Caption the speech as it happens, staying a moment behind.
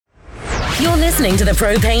You're listening to the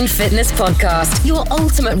Propane Fitness Podcast, your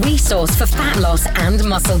ultimate resource for fat loss and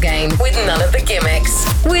muscle gain, with none of the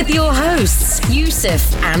gimmicks. With your hosts,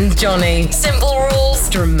 Yusuf and Johnny. Simple rules,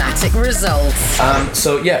 dramatic results.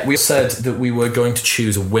 We said that we were going to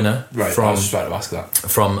choose a winner. Right, I was just about to ask that.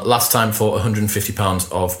 From last time for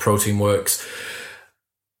 £150 of Protein Works.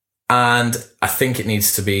 And I think it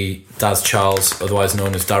needs to be Daz Charles, otherwise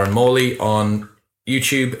known as Darren Morley, on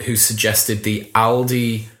YouTube, who suggested the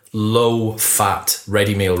Aldi low-fat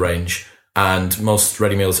ready meal range. And most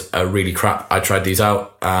ready meals are really crap. I tried these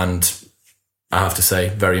out and I have to say,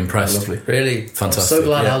 very impressed. Lovely. Really? Fantastic. I'm so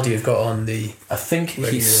glad Aldi have got on the... I think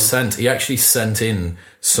he actually sent in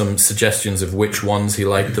some suggestions of which ones he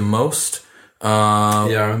liked the most. I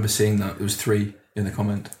remember seeing that. There was 3 in the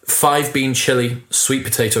comment. 5-bean chili, sweet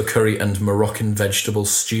potato curry, and Moroccan vegetable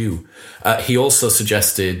stew. He also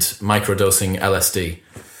suggested microdosing LSD,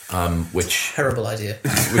 which... Terrible idea.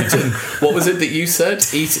 What was it that you said?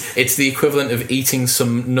 It's the equivalent of eating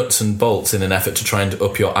some nuts and bolts in an effort to try and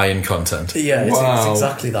up your iron content. Yeah, it's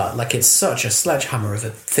exactly that. Like, it's such a sledgehammer of a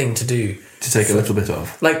thing to do. To take a little bit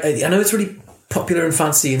of. Like, I know it's really popular and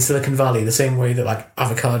fancy in Silicon Valley, the same way that, like,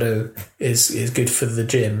 avocado is good for the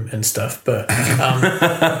gym and stuff, but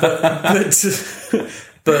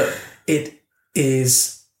it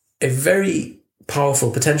is a very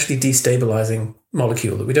powerful, potentially destabilizing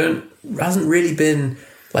molecule that hasn't really been,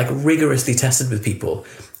 like, rigorously tested with people.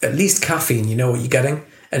 At least caffeine, you know what you're getting,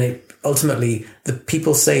 and it ultimately, the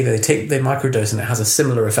people say they microdose and it has a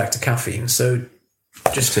similar effect to caffeine. So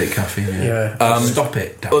just take caffeine. Yeah. Stop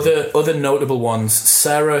it. Other notable ones: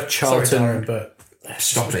 Sarah Charlton. Sorry, Darren, but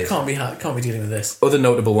stop it. Can't be dealing with this. Other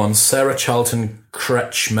notable ones: Sarah Charlton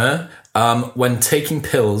Kretschmer. When taking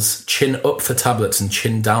pills, chin up for tablets and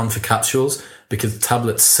chin down for capsules, because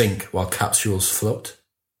tablets sink while capsules float.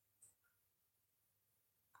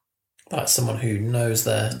 That's someone who knows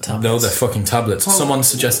their tablets. Know their fucking tablets. Someone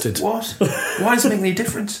suggested. What? Why does it make any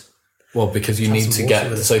difference? Well, because you need to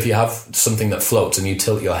get... So if you have something that floats and you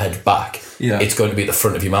tilt your head back, it's going to be at the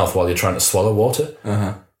front of your mouth while you're trying to swallow water.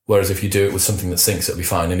 Uh-huh. Whereas if you do it with something that sinks, it'll be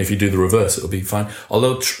fine. And if you do the reverse, it'll be fine.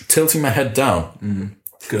 Although tilting my head down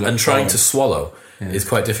and trying to swallow is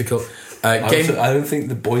quite difficult. I don't think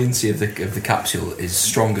the buoyancy of the capsule is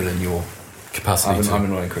stronger than your capacity. I'm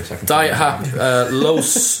annoying, Chris. Diet hack, low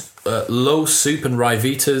soup and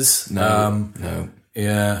Ryvitas. No.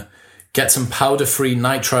 Yeah. Get some powder-free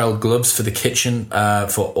nitrile gloves for the kitchen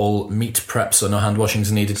for all meat prep, so no hand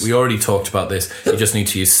washings needed. We already talked about this. You just need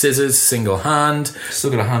to use scissors, single hand.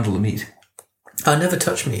 Still got to handle the meat. I never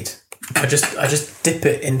touch meat. I just dip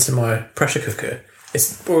it into my pressure cooker.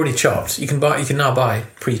 It's already chopped. You can now buy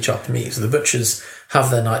pre-chopped meat. So the butchers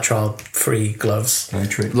have their nitrile-free gloves.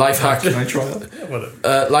 Life hack.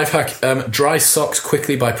 Life hack. Dry socks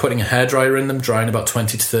quickly by putting a hairdryer in them. Dry in about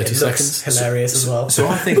 20 to 30 seconds. Hilarious as well. So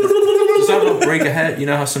I think... Does that not break a hair? You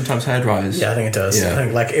know how sometimes hairdryers... Yeah, I think it does. Yeah. I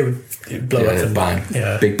think, like, it would blow up and bang.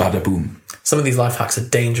 Yeah. Big bada boom. Some of these life hacks are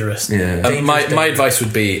dangerous. Yeah. My advice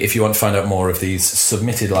would be, if you want to find out more of these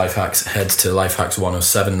submitted life hacks, head to Lifehacks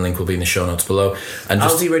 107. Link will be in the show notes below. And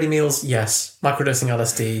Aldi ready meals, yes. Microdosing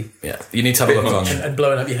LSD. Yeah. You need to have a look on... And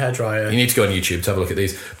blowing up your hairdryer. You need to go on YouTube to have a look at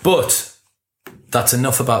these. But that's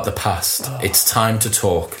enough about the past. It's time to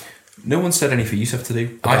talk. No one said any for Yusuf to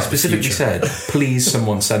do. I specifically said, please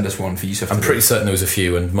someone send us one for Yusuf to do. I'm pretty certain there was a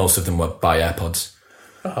few, and most of them were buy AirPods.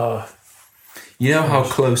 You know how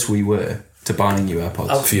close we were to buying you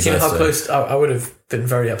AirPods? Do you know how close? I would have been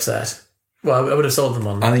very upset. Well, I would have sold them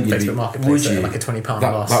on Facebook Marketplace at like a £20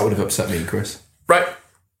 loss. That would have upset me, Chris. Right.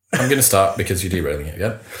 I'm going to start because you're derailing it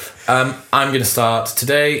again. I'm going to start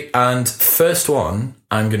today, and first one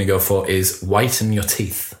I'm going to go for is whiten your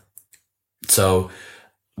teeth. So...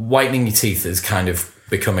 whitening your teeth has kind of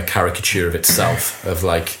become a caricature of itself, of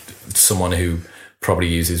like someone who probably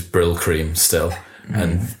uses Brill cream still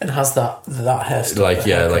and has that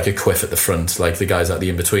hairstyle, like a quiff at the front, like the guys at the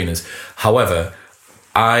in-betweeners. However,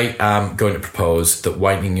 I am going to propose that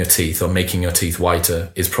whitening your teeth or making your teeth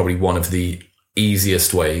whiter is probably one of the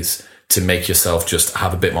easiest ways to make yourself just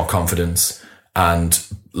have a bit more confidence and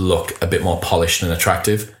look a bit more polished and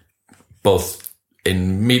attractive, both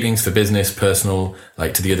in meetings for business, personal,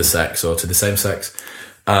 like to the other sex or to the same sex.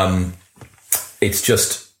 It's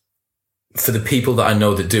just, for the people that I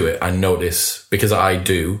know that do it, I notice, because I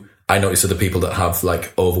notice other people that have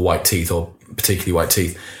like over white teeth or particularly white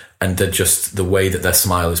teeth, and they're just, the way that their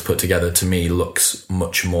smile is put together to me looks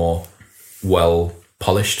much more well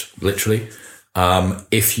polished, literally.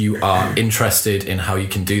 If you are interested in how you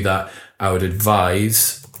can do that, I would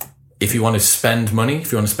advise, if you want to spend money,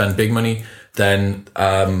 if you want to spend big money, Then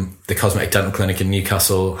the Cosmetic Dental Clinic in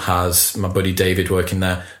Newcastle has my buddy David working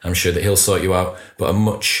there. I'm sure that he'll sort you out. But a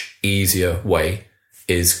much easier way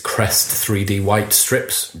is Crest 3D white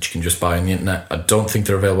strips, which you can just buy on the internet. I don't think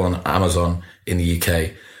they're available on Amazon in the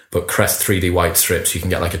UK, but Crest 3D white strips, you can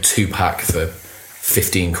get like a 2-pack for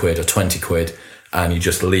 15 quid or 20 quid, and you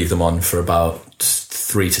just leave them on for about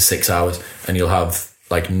 3 to 6 hours, and you'll have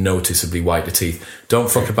like noticeably whiter teeth.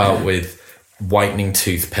 Don't fuck about with whitening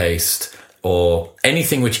toothpaste or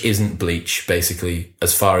anything which isn't bleach, basically,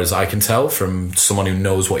 as far as I can tell from someone who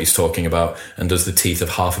knows what he's talking about and does the teeth of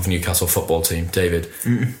half of Newcastle football team, David.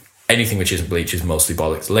 Anything which isn't bleach is mostly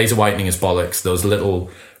bollocks. Laser whitening is bollocks. Those little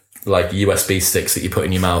like USB sticks that you put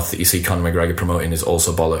in your mouth that you see Conor McGregor promoting is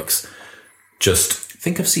also bollocks. Just I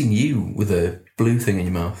think I've seen you with a blue thing in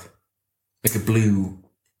your mouth. Like a blue...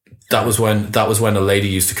 That was when a lady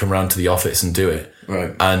used to come round to the office and do it.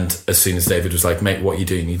 Right. And as soon as David was like, mate, what are you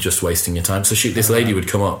doing? You're just wasting your time. So this lady would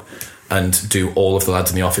come up and do all of the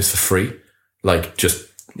lads in the office for free. Like, just...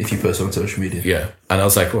 If you post on social media. Yeah. And I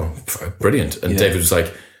was like, well, brilliant. And David was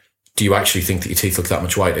like, do you actually think that your teeth look that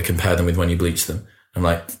much whiter? Compare them with when you bleach them. I'm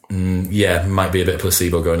like, yeah, might be a bit of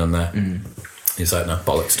placebo going on there. He's like, no,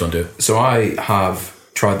 bollocks, don't do it. So I have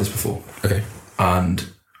tried this before. Okay. And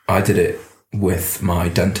I did it with my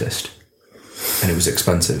dentist, and it was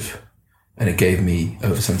expensive, and it gave me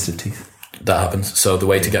oversensitive teeth. That happens. So the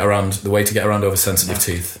way to get around oversensitive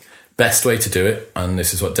teeth, best way to do it, and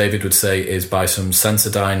this is what David would say, is buy some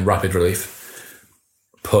Sensodyne Rapid Relief,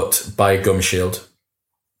 buy a gum shield,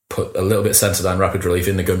 put a little bit of Sensodyne Rapid Relief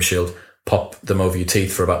in the gum shield, pop them over your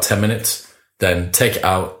teeth for about 10 minutes, then take it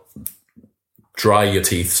out, dry your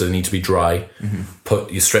teeth, so they need to be dry,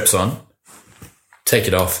 put your strips on, take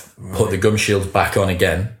it off, put the gum shield back on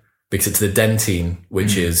again, because it's the dentine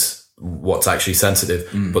which is what's actually sensitive,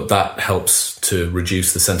 but that helps to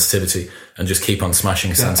reduce the sensitivity, and just keep on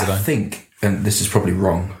smashing Sensodyne. I think, and this is probably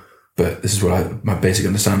wrong, but this is what my basic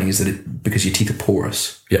understanding is, that because your teeth are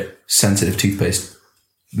porous, sensitive toothpaste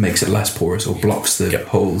makes it less porous or blocks the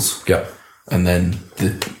holes. Yeah. And then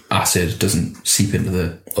the acid doesn't seep into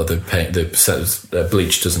the... Or the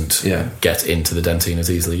bleach doesn't get into the dentine as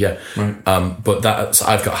easily, Right. But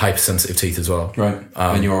I've got hypersensitive teeth as well. Right.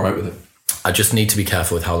 And you're all right with it? I just need to be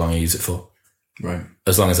careful with how long I use it for. Right.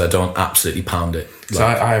 As long as I don't absolutely pound it. So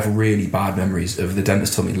I have really bad memories of the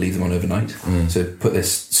dentist told me to leave them on overnight. So put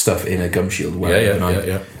this stuff in a gum shield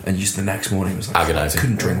overnight. And just the next morning it was like... Agonising. I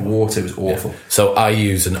couldn't drink water. It was awful. So I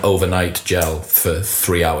use an overnight gel for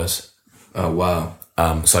 3 hours. Oh, wow.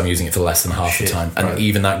 So I'm using it for less than half the time. And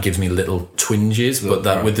even that gives me little twinges, but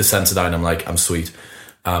that with the Sensodyne, I'm like, I'm sweet.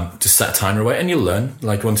 Just set a timer away and you'll learn.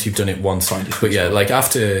 Like once you've done it once. But yeah, like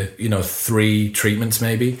after, 3 treatments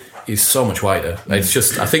maybe, it's so much whiter. It's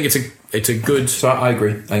just, I think it's a good... So I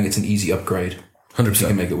agree. I think it's an easy upgrade. 100%. You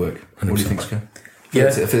can make it work. 100%. What do you think, Scott? Yeah.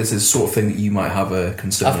 If it's the sort of thing that you might have a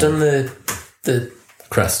concern I've done the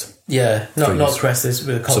Crest. Yeah, not Crest, this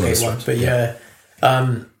with a Colgate one,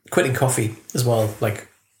 but quitting coffee as well, like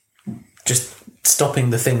just stopping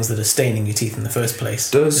the things that are staining your teeth in the first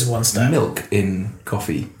place. Does is one step. Milk in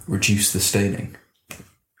coffee reduce the staining?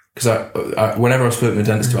 Because I whenever I've spoken to a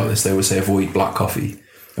dentist about this, they always say avoid black coffee.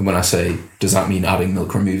 And when I say, does that mean adding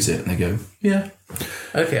milk removes it? And they go, yeah.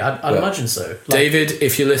 Okay, I'd imagine so. Like, David,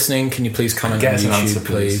 if you're listening, can you please comment on YouTube, answer,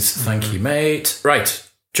 please? Thank you, mate. Right,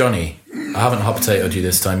 Johnny, I haven't hot potatoed you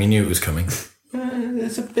this time. You knew it was coming.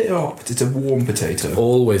 It's a bit hot. It's a warm potato.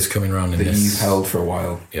 Always coming around in that this. you've held for a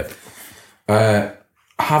while. Yep.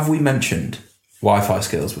 Have we mentioned Wi-Fi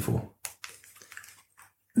scales before?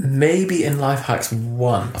 maybe in Life Hacks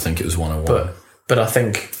 1. I think it was 101. But I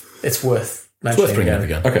think it's worth mentioning. It's worth bringing up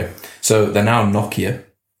again. Okay, so they're now Nokia.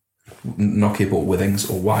 Nokia bought Withings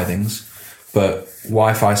or Withings, but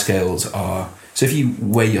Wi-Fi scales are... So if you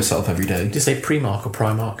weigh yourself every day... Did you say Primark or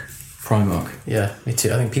Primark? Primark. Yeah, me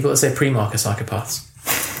too. I think people that say Primark are psychopaths.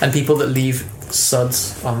 And people that leave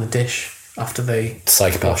suds on the dish after they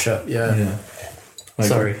wash up. Yeah.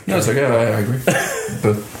 Sorry. No, it's okay. I agree.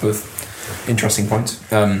 both interesting points.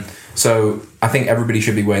 So I think everybody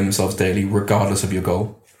should be weighing themselves daily, regardless of your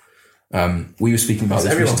goal. We were speaking about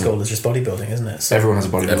this everyone's recently. goal is just bodybuilding, isn't it? So Everyone has a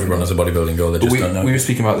bodybuilding goal. They just don't know. We were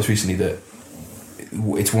speaking about this recently, that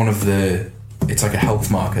it's one of the... It's like a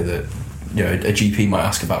health marker that, you know, a GP might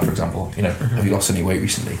ask about, for example. You know, have you lost any weight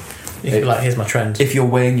recently? you can be like, here's my trend. If you're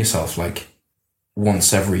weighing yourself like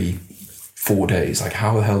once every 4 days, like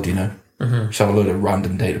how the hell do you know? Just have a load of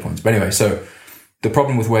random data points. But anyway, so the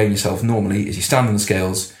problem with weighing yourself normally is you stand on the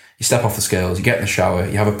scales, you step off the scales, you get in the shower,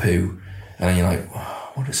 you have a poo, and then you're like,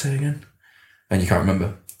 what did it say again? And you can't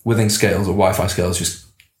remember. Withings scales or Wi-Fi scales just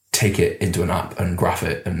take it into an app and graph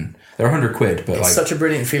it, and they're £100, but It's such a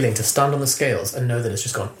brilliant feeling to stand on the scales and know that it's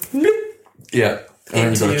just gone yeah,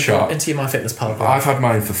 and got a chart. into your MyFitnessPal. I've had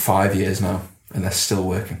mine for 5 years now, and they're still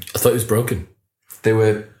working. I thought it was broken.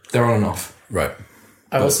 They're on and off. Right.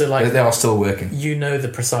 I also like they are still working. You know the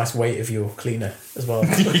precise weight of your cleaner as well.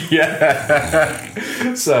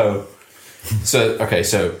 Yeah. So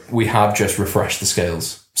we have just refreshed the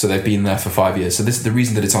scales. So they've been there for 5 years. So the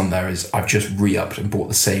reason that it's on there is I've just re-upped and bought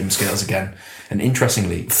the same scales again. And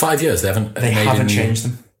interestingly, 5 years they haven't changed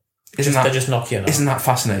them. They're just knocking it off. Isn't that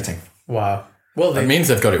fascinating? Wow. Well, That means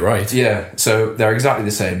they've got it right. Yeah. So they're exactly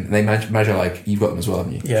the same. They measure like you've got them as well,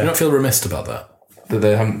 haven't you? Yeah. Do you not feel remiss about that? That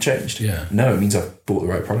they haven't changed. Yeah. No, it means I've bought the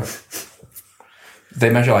right product. They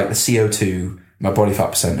measure like the CO2, my body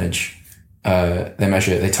fat percentage.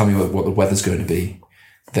 They tell me what the weather's going to be.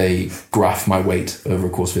 They graph my weight over a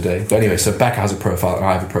course of a day. But anyway, so Becca has a profile and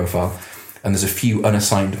I have a profile, and there's a few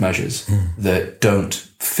unassigned measures that don't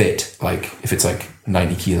fit. Like if it's like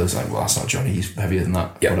 90 kilos, like, well, that's not Johnny, he's heavier than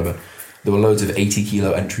that, whatever. There were loads of 80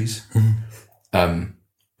 kilo entries.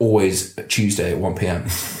 Always Tuesday at 1 p.m. What the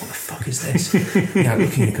fuck is this? Yeah,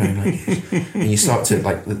 looking at it going like this. And you start to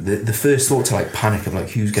like the first thought to like panic of like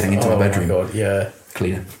who's getting into my bedroom. Oh my God, yeah.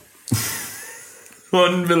 Cleaner.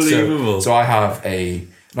 Unbelievable. So I have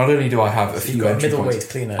not only do I have a few entry middleweight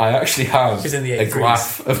points, cleaner. I actually have She's in the a 83s.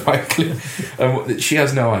 graph of my cleaner. And she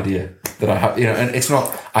has no idea that I have, and it's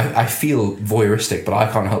not, I feel voyeuristic, but I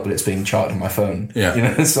can't help it. It's being charted on my phone. Yeah.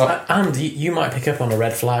 It's not, And you might pick up on a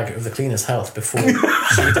red flag of the cleaner's health before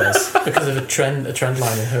she does because of a trend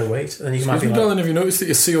line in her weight. And you might be like, darling, have you noticed that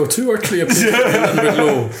your CO2 actually appears a little bit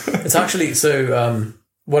low? It's actually so.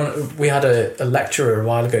 We had a lecturer a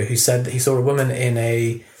while ago who said that he saw a woman in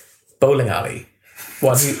a bowling alley.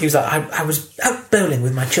 Well, he was like, I was out bowling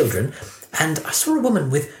with my children, and I saw a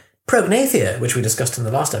woman with prognathia, which we discussed in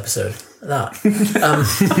the last episode.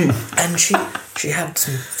 And she had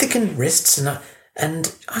some thickened wrists, and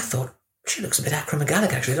I thought she looks a bit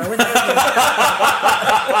acromegalic actually. And I went and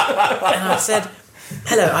I said,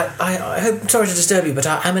 "Hello, I hope, sorry to disturb you, but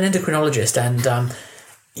I'm an endocrinologist, and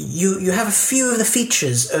you have a few of the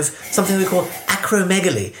features of something we call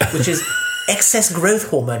acromegaly, which is excess growth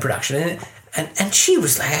hormone production." And she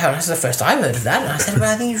was like, "Oh, that's the first I've heard of that." And I said,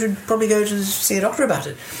 "Well, I think you should probably go to see a doctor about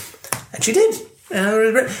it." And she did.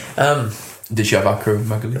 did she have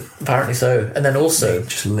acromegaly? Apparently so. And then also,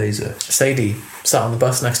 Just laser. Sadie sat on the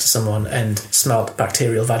bus next to someone and smelt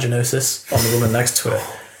bacterial vaginosis on the woman next to her,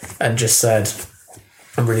 and just said,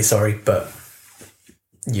 "I'm really sorry, but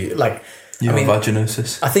you have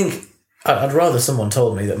vaginosis. I think I'd rather someone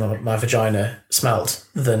told me that my vagina smelt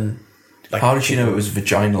than like. How did she know it was a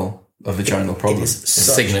vaginal problem? It is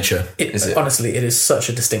such, Signature. Is it? Honestly, it is such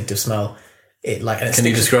a distinctive smell. Can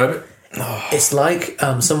you describe it? It's like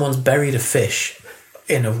someone's buried a fish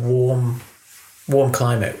in a warm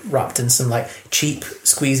climate, wrapped in some like cheap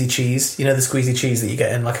squeezy cheese. You know the squeezy cheese that you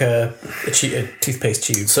get in like a toothpaste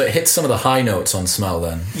tube. So it hits some of the high notes on smell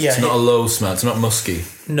then. Yeah, it's not a low smell. It's not musky.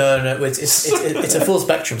 No, it's a full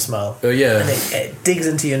spectrum smell. Oh yeah. And it digs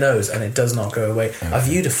into your nose and it does not go away. I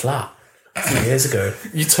viewed a flat a few years ago.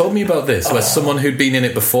 You told me about this, where someone who'd been in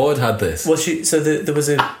it before had this. Well, there was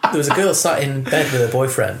a girl sat in bed with her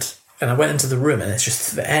boyfriend, and I went into the room, and it's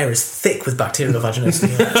just the air is thick with bacterial vaginosis.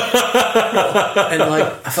 And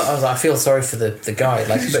like I feel sorry for the guy,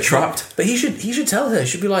 like he's trapped. But he should tell her. He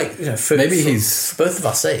should be like, for both of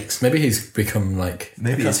our sakes. Maybe he's become like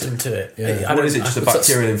accustomed to it. Yeah. What is it? Just a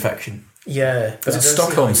bacterial infection? Yeah, but it's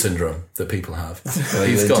Stockholm syndrome that people have.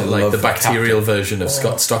 He's got like the bacterial version of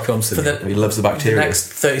Stockholm syndrome. He loves the bacteria. The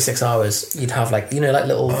next 36 hours, you'd have like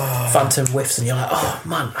little phantom whiffs, and you're like, oh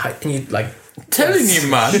man, and you like telling you,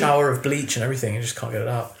 man, shower of bleach and everything, you just can't get it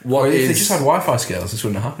out. If they just had Wi-Fi scales, this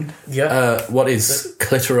wouldn't have happened. Yeah. What is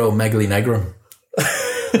clitoromegaly negrum?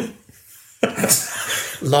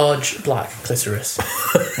 Large black clitoris.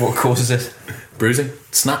 What causes it? Bruising,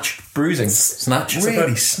 snatch, snatch.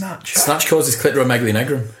 Really, snatch. Snatch causes clitoromegaly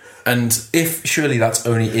negrum, and Surely that's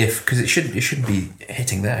only if, because it shouldn't be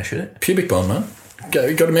hitting there, should it? pubic bone, man.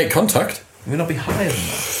 You got to make contact. It would not be higher than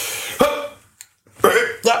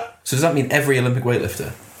that. So does that mean every Olympic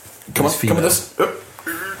weightlifter? Come with this.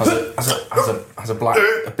 Has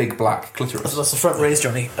a big black clitoris. That's the front raise,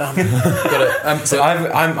 Johnny. So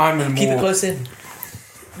I'm in Keep more. it close in.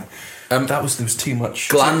 There was too much.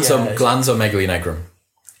 Glanzomegaly negrum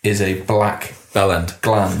Is a black bell end.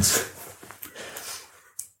 glands.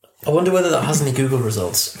 I wonder whether that has any Google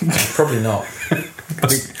results. Probably not. I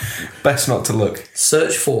think best not to look.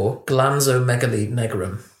 Search for glanzomegaly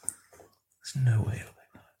negrum. There's no way.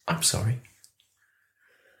 I'm sorry.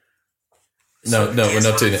 No, we're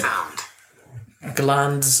not doing it.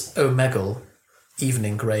 Glands Omegle.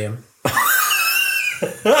 Evening, Graham.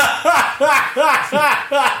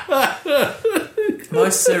 My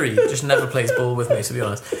Siri just never plays ball with me, to be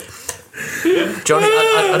honest. Johnny,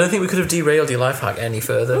 I don't think we could have derailed your life hack any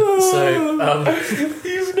further. So,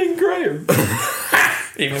 Evening, Graham.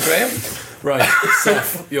 Evening, Graham. Right,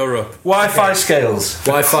 Seth, you're up. Wi-Fi scales.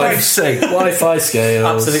 Wi-Fi sake. Wi-Fi scales.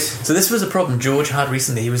 Absolutely. So this was a problem George had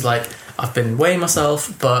recently. He was like, I've been weighing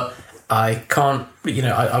myself, but I can't,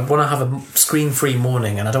 I want to have a screen-free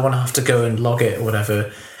morning and I don't want to have to go and log it or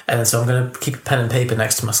whatever. And so I'm going to keep a pen and paper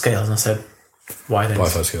next to my scales. And I said, why then?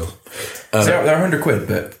 Wi-Fi scales. They're £100,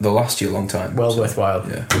 but they'll last you a long time. Well worthwhile.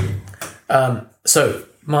 Yeah. So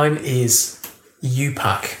mine is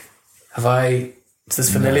UPack. Is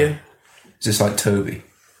this familiar? No. Is this like Toby?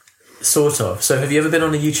 Sort of. So have you ever been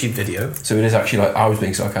on a YouTube video? So it is actually like, I was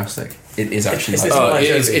being sarcastic. It is actually Is like... this Oh, like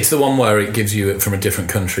it's the one where it gives you it from a different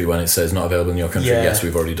country when it says not available in your country. Yeah. Yes,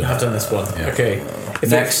 we've already done I've that. done this one. Yeah. Okay.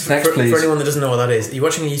 Next, for, please. For anyone that doesn't know what that is, you're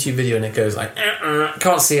watching a YouTube video and it goes like,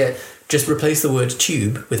 can't see it. Just replace the word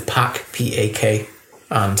tube with pack, P-A-K,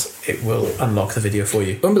 and it will unlock the video for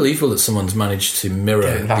you. Unbelievable that someone's managed to mirror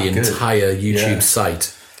Yeah, that the good. entire YouTube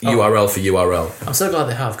site, URL for URL. I'm so glad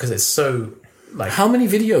they have, because it's so... like How many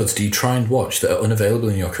videos do you try and watch that are unavailable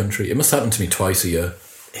in your country? It must happen to me twice a year.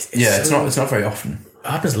 It's not very often. It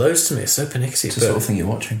happens loads to me. It's so pernickety. It's the sort of thing you're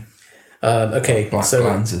watching. Okay, Black so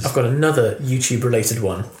glances. I've got another YouTube-related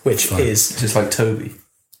one, which is... It's just like Toby.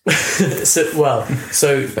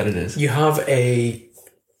 so Bet it is. you have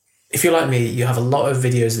if you're like me, you have a lot of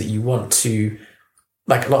videos that you want to,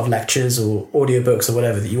 like a lot of lectures or audiobooks or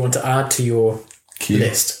whatever that you want to add to your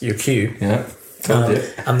list, your queue. Yeah. Told you.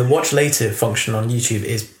 And the watch later function on YouTube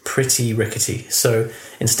is pretty rickety. So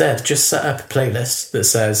instead, just set up a playlist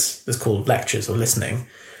that's called lectures or listening,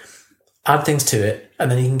 add things to it, and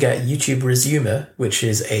then you can get YouTube Resumer, which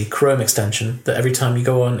is a Chrome extension that every time you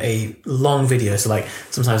go on a long video, so like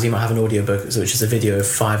sometimes you might have an audiobook, which is a video of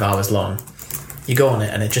 5 hours long, you go on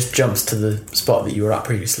it and it just jumps to the spot that you were at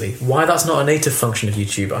previously. Why that's not a native function of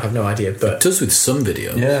YouTube, I have no idea. But It does with some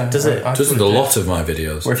videos. Yeah. Does it? It does with a lot of my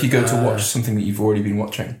videos. Or if you go to watch something that you've already been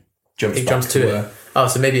watching, it jumps to it. Oh,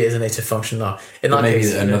 so maybe it is a native function now. In that maybe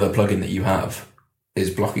case, another plugin that you have is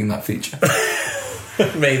blocking that feature.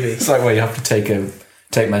 maybe. It's like where you have to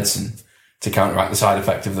take medicine to counteract the side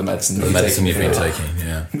effect of the medicine. The medicine you've been taking,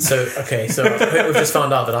 yeah. So I think we've just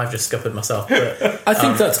found out that I've just scuppered myself. But I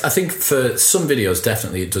think for some videos,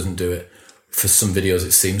 definitely it doesn't do it. For some videos,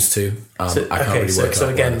 it seems to. I can't really work out. So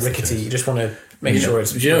again, why that's the rickety. case. You just want to make sure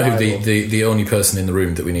it's. Do you know who reliable. the only person in the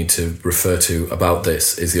room that we need to refer to about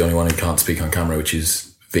this is the only one who can't speak on camera, which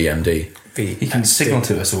is VMD. He can signal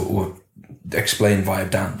to us or explain via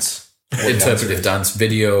dance. Interpretive dance,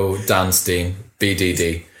 video, dance, Dean,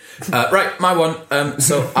 BDD. Right, my one.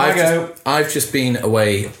 So I've just been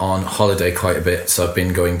away on holiday quite a bit. So I've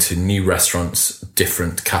been going to new restaurants,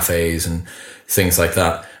 different cafes and things like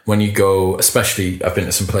that. When you go, especially I've been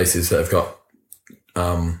to some places that have got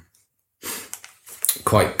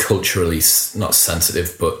quite culturally not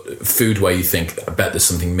sensitive, but food where you think, I bet there's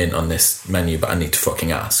something mint on this menu, but I need to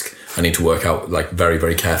fucking ask. I need to work out like very,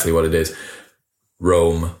 very carefully what it is.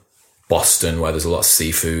 Rome, Boston, where there's a lot of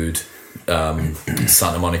seafood,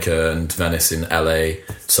 Santa Monica and Venice in LA.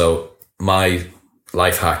 So my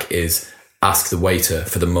life hack is ask the waiter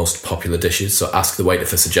for the most popular dishes. So ask the waiter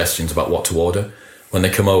for suggestions about what to order. When they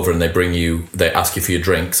come over and they ask you for your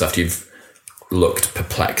drinks after you've looked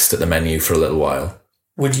perplexed at the menu for a little while.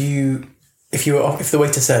 Would you, if the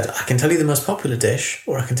waiter said, I can tell you the most popular dish,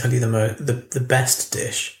 or I can tell you the best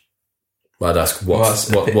dish? Well, I'd ask what's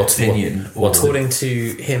opinion. According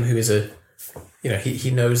to him, who is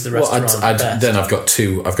he knows the restaurant best. Then I've got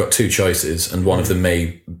two choices, and one of them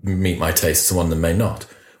may meet my tastes, and one of them may not.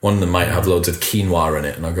 One of them might have loads of quinoa in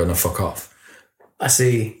it, and I'm going to fuck off. I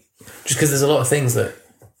see. Just because there's a lot of things that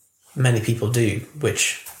many people do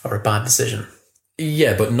which are a bad decision.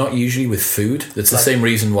 Yeah, but not usually with food. That's the same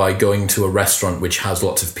reason why going to a restaurant which has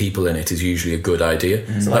lots of people in it is usually a good idea.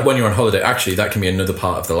 Like when you're on holiday, actually, that can be another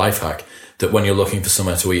part of the life hack, that when you're looking for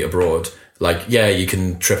somewhere to eat abroad, like, yeah, you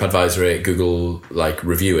can TripAdvisor it, Google, like,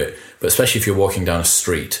 review it. But especially if you're walking down a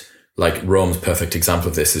street, like Rome's a perfect example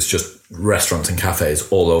of this, is just restaurants and cafes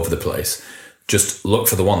all over the place. Just look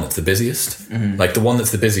for the one that's the busiest. Mm-hmm. Like, the one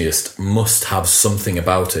that's the busiest must have something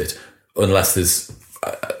about it, unless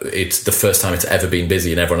it's the first time it's ever been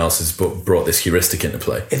busy and everyone else has brought this heuristic into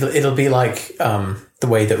play. It'll be like the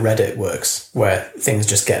way that Reddit works, where things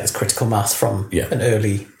just get this critical mass from an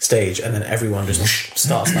early stage and then everyone just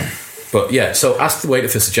starts them. But yeah, so ask the waiter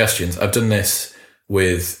for suggestions. I've done this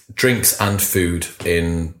with drinks and food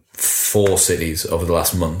in 4 cities over the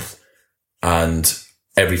last month. And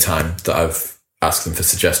every time that I've asked them for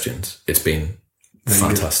suggestions, it's been really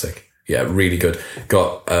fantastic. Good. Yeah, really good.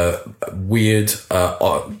 Got a weird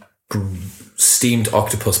steamed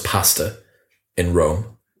octopus pasta in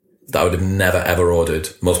Rome that I would have never ever ordered.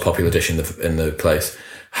 Most popular dish in the place.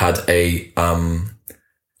 Had a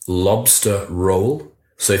lobster roll.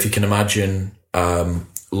 So if you can imagine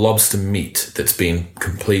lobster meat that's been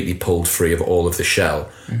completely pulled free of all of the shell,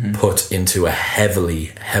 put into a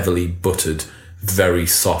heavily buttered, very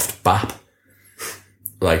soft bap.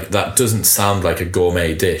 Like, that doesn't sound like a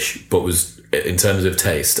gourmet dish, but was, in terms of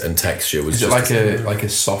taste and texture, was just like a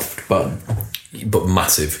soft bun, but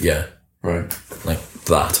massive. Yeah, right. Like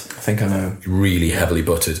that. I think I know. Really heavily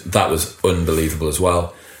buttered. That was unbelievable as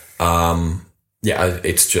well.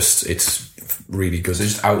 It's really good. So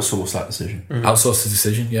just outsource that decision. Outsource the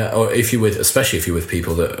decision, yeah. Or especially if you're with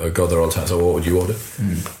people that go there all the time. So what would you order?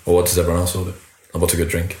 Or what does everyone else order? Or what's a good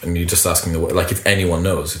drink? And you're just asking if anyone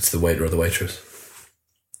knows, it's the waiter or the waitress.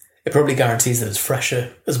 It probably guarantees that it's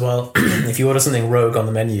fresher as well. If you order something rogue on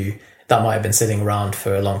the menu, that might have been sitting around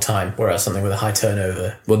for a long time, whereas something with a high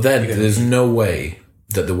turnover... Well, then there's no way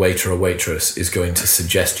that the waiter or waitress is going to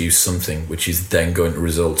suggest you something which is then going to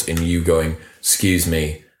result in you going, excuse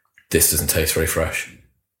me, this doesn't taste very fresh.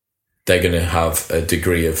 They're going to have a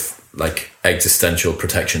degree of existential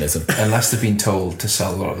protectionism. Unless they've been told to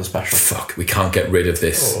sell a lot of the special. Fuck, we can't get rid of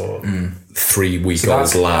this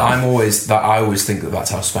 3-week-old lamb. I always think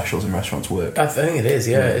that's how specials in restaurants work. I think it is,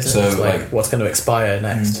 yeah. It's so what's going to expire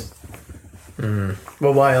next.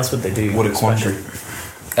 Well, why else would they do? What a quandary.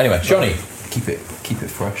 Anyway, Johnny, keep it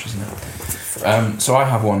fresh, isn't it? So I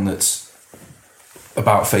have one that's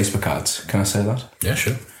about Facebook ads. Can I say that? Yeah,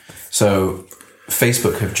 sure. So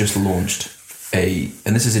Facebook have just launched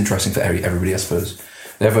and this is interesting for everybody, I suppose.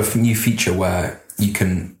 They have a new feature where you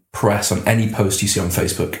can press on any post you see on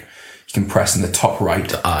Facebook. You can press in the top right.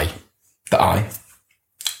 The I.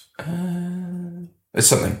 It's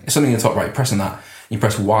something in the top right. Press on that. You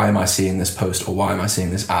press, why am I seeing this post, or why am I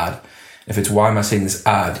seeing this ad? If it's why am I seeing this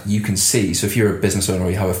ad, you can see. So if you're a business owner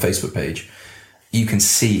or you have a Facebook page, you can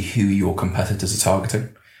see who your competitors are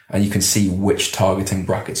targeting, and you can see which targeting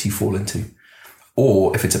brackets you fall into.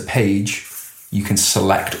 Or if it's a page, you can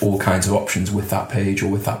select all kinds of options with that page or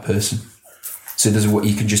with that person. So there's what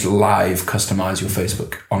you can just live customize your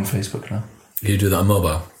Facebook on Facebook now. You do that on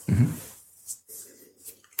mobile.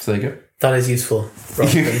 So there you go. That is useful,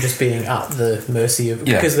 rather than just being at the mercy of...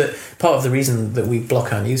 Yeah. Because part of the reason that we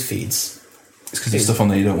block our news feeds... It's because there's stuff on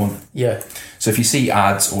there you don't want. Yeah. So if you see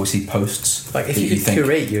ads or see posts... If you could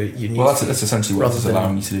curate your news well, that's essentially what it's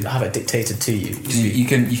allowing you to do. Have it dictated to you. You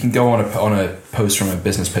can go on a post from a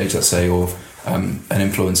business page, let's say, or an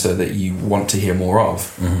influencer that you want to hear more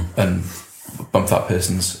of, and bump that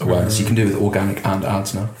person's awareness. You can do it with organic and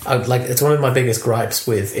ads now. It's one of my biggest gripes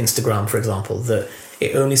with Instagram, for example, that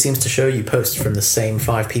it only seems to show you posts from the same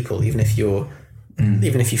 5 people, even if you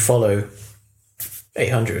follow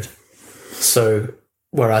 800. So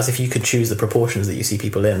whereas if you could choose the proportions that you see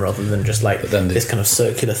people in, rather than just this kind of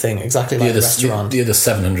circular thing, exactly like the restaurant. The other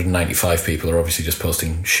 795 people are obviously just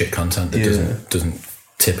posting shit content that doesn't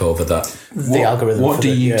tip over that. The algorithm. What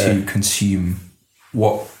do you two consume?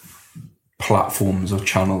 What platforms or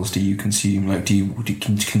channels do you consume? Do you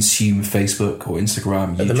consume Facebook or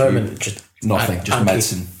Instagram, YouTube? At the moment, just nothing, just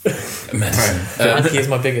medicine. Medicine. Anki is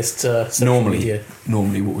my biggest social media.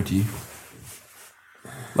 Normally, what would you...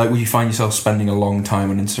 would you find yourself spending a long time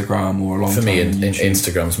on Instagram or a long time on YouTube?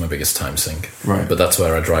 Instagram's my biggest time sink. Right. But that's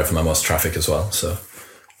where I drive my most traffic as well, so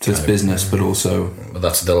it's business, but also... But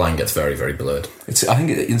the line gets very, very blurred. I think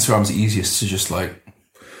Instagram's the easiest to just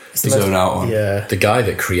zone out on. Yeah. The guy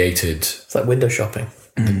that created... It's like window shopping.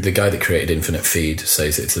 The guy that created Infinite Feed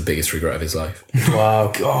says it's the biggest regret of his life.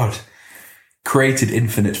 Wow. God. Created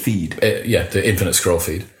Infinite Feed. The Infinite Scroll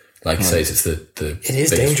Feed. Says it's the it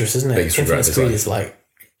is dangerous, isn't it? Infinite Feed is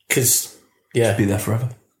because... Yeah. Be there forever.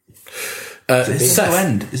 Is there no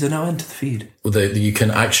end? Is there no end to the feed? Well, you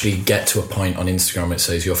can actually get to a point on Instagram. It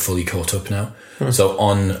says you're fully caught up now. So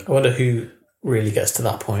I wonder who really gets to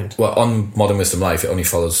that point. Well, on Modern Wisdom Life, it only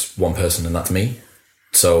follows one person, and that's me.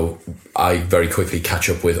 So I very quickly catch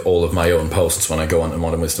up with all of my own posts when I go on to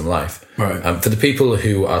Modern Wisdom Life. Right. For the people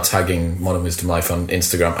who are tagging Modern Wisdom Life on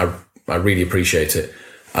Instagram, I really appreciate it.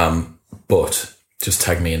 But just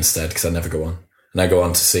tag me instead, because I never go on. And I go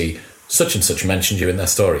on to see such and such mentioned you in their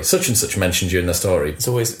story. Such and such mentioned you in their story. It's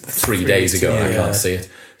always 3 days ago, and I can't see it.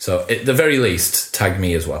 So at the very least, tag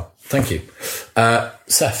me as well. Thank you.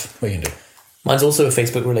 Seth, what are you going to do? Mine's also a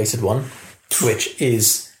Facebook-related one, which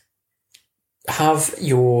is have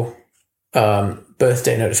your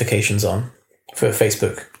birthday notifications on for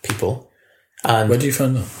Facebook people. And Where do you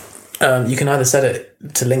find that? you can either set it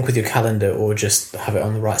to link with your calendar or just have it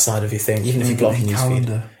on the right side of your thing, even if you block your newsfeed.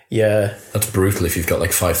 Calendar. Yeah, That's brutal if you've got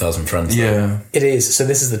like 5,000 friends. Yeah. it is. So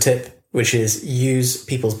this is the tip, which is use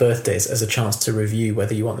people's birthdays as a chance to review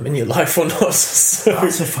whether you want them in your life or not. So,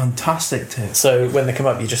 That's a fantastic tip. so when they come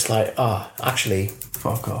up, you're just like, actually,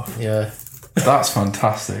 Fuck off. yeah. That's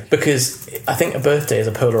fantastic. Because I think a birthday is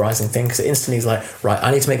a polarizing thing, because it instantly is like, right,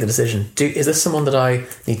 I need to make the decision. Is this someone that I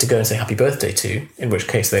need to go and say happy birthday to, in which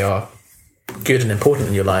case they are good and important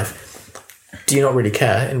in your life? Do you not really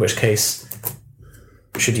care, in which case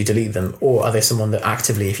should you delete them? Or are they someone that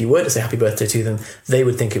actively, if you were to say happy birthday to them, they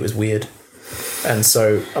would think it was weird? And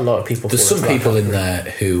so a lot of people... There's fall some into that people in category.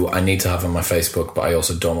 there who I need to have on my Facebook, but I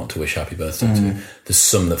also don't want to wish happy birthday to. There's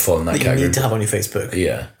some that fall in that that you category. need to have on your Facebook.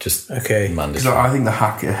 Yeah, just Okay. mandatory. So I think the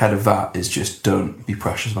hack ahead of that is just don't be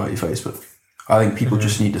precious about your Facebook. I think people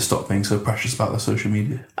just need to stop being so precious about their social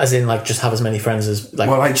media. As in, like, just have as many friends as, like,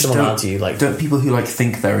 Just someone around you, like... don't people who like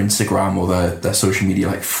think their Instagram or their social media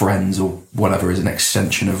like friends or whatever is an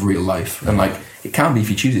extension of real life, and like it can be if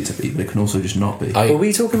you choose it to be, but it can also just not be. Were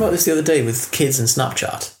we talking about this the other day with kids and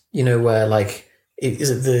Snapchat? You know, where like, is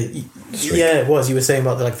it the Streak. Yeah, it was. You were saying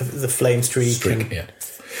about the flame streak. And, Yeah.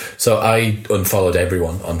 So I unfollowed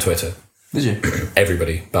everyone on Twitter. Did you?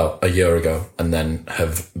 Everybody about a year ago, and then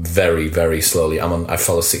have very, very slowly. I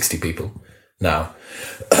follow 60 people now,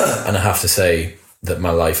 and I have to say that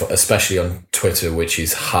my life, especially on Twitter, which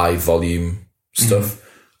is high volume stuff,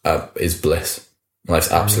 is bliss. My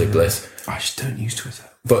life's absolute bliss. I just don't use Twitter.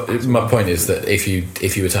 But my point is that if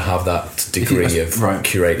you were to have that degree of right.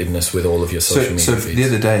 curatedness with all of your social media So feeds, the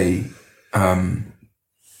other day,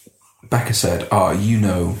 Becca said, you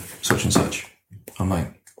know such and such. I'm like,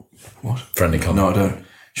 what? friendly comment. No, I don't.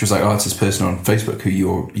 She was like, it's this person on Facebook who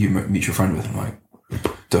you're mutual friend with. I'm like,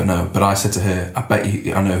 don't know. But I said to her, I bet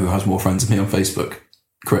I know who has more friends than me on Facebook,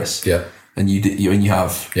 Chris. Yeah. And you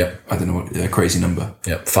have, Yeah. I don't know what, a crazy number.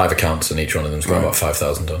 Yeah, 5 accounts, and each one of them's got Right. about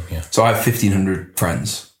 5,000 done. Yeah. So I have 1,500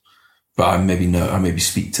 friends, but I maybe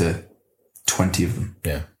speak to 20 of them.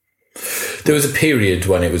 Yeah. There was a period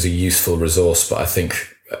when it was a useful resource, but I think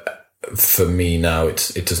for me now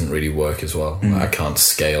it doesn't really work as well. I can't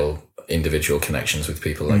scale individual connections with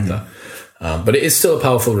people like that. But it is still a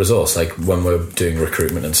powerful resource. Like when we're doing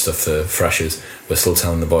recruitment and stuff for freshers, we're still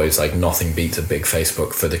telling the boys like nothing beats a big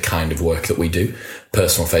Facebook for the kind of work that we do.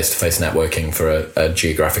 Personal face-to-face networking for a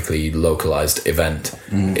geographically localized event.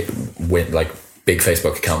 Like big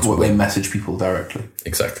Facebook accounts. What they message people directly.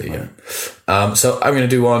 Exactly, yeah. So I'm going to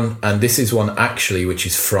do one, and this is one actually which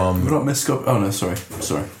is from... We're not missed. Oh no, sorry.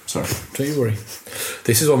 Don't you worry.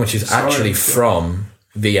 This is one which is actually from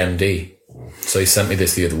VMD. So he sent me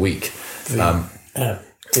this the other week,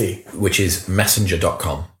 which is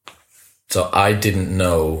messenger.com. So I didn't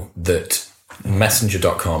know that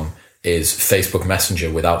messenger.com is Facebook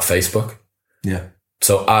Messenger without Facebook. Yeah.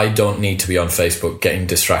 So I don't need to be on Facebook getting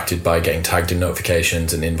distracted by getting tagged in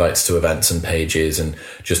notifications and invites to events and pages and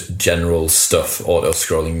just general stuff,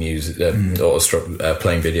 auto-scrolling news,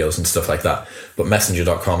 playing videos and stuff like that. But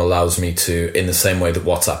messenger.com allows me to, in the same way that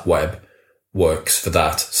WhatsApp Web works for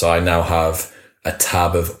that. So I now have a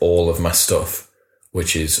tab of all of my stuff,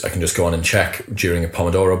 which is I can just go on and check during a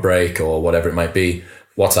Pomodoro break or whatever it might be,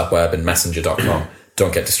 WhatsApp Web and messenger.com.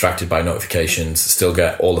 Don't get distracted by notifications, still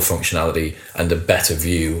get all the functionality and a better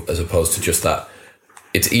view as opposed to just that.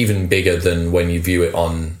 It's even bigger than when you view it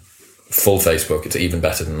on full Facebook. It's even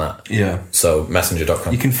better than that. Yeah. So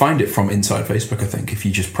messenger.com. You can find it from inside Facebook, I think, if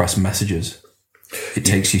you just press messages. It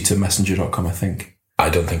takes you to messenger.com, I think. I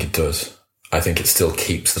don't think it does. I think it still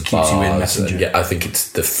keeps the Keeps you in bars. Messenger. Yeah, I think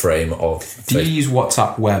it's the frame of Do you Facebook. use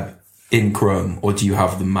WhatsApp Web in Chrome, or do you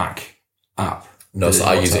have the Mac app? No, that so is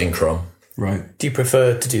I use it WhatsApp? in Chrome. Right. Do you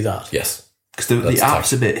prefer to do that? Yes. Because the That's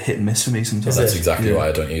app's a bit hit and miss for me sometimes. That's exactly why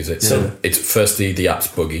I don't use it. So Yeah. it's firstly, the app's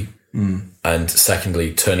buggy. And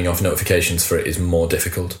secondly, turning off notifications for it is more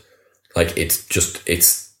difficult. Like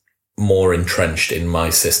it's more entrenched in my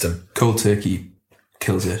system. Cold turkey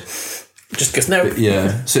kills it. Just because no.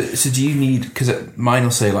 Yeah. So do you need, because mine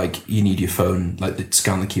will say like you need your phone, like to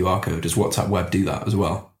scan the QR code. Does WhatsApp Web do that as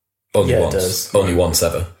well? Only Yeah, it once. does. Only once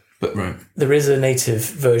ever. But right. There is a native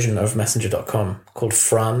version of messenger.com called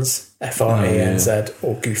Franz, Franz,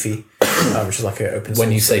 or Goofy, which is like an open source.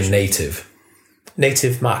 When you say version.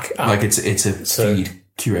 Native Mac app. Like it's a feed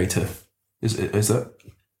curator. Is that?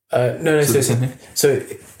 No. Is it the same thing?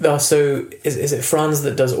 So is it Franz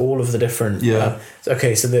that does all of the different? Yeah.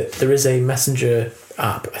 Okay, so there is a messenger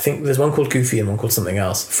app. I think there's one called Goofy and one called something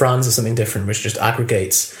else. Franz is something different, which just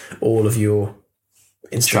aggregates all of your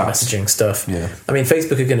instant messaging stuff. Yeah. I mean,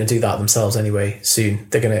 Facebook are going to do that themselves anyway soon.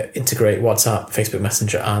 They're going to integrate WhatsApp, Facebook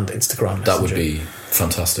Messenger, and Instagram Messenger. That would be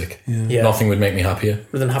fantastic. Yeah. Nothing would make me happier.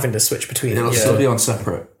 Rather than having to switch between It'll them. still be on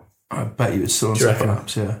separate. I bet you it's still on Do you separate reckon?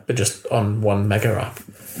 apps. Yeah. But just on one mega app.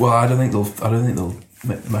 Well, I don't think they'll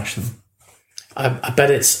mesh them. I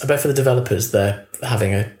bet for the developers they're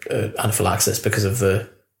having a anaphylaxis because of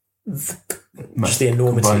just the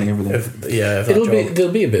enormity Combining everything. of that job.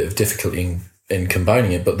 There'll be a bit of difficulty in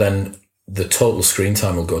combining it, but then the total screen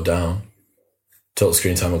time will go down. Total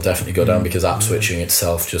screen time will definitely go down because app switching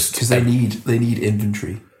itself just Because they need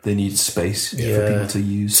inventory. They need space for people to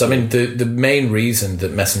use. So I mean, the main reason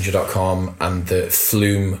that Messenger.com and the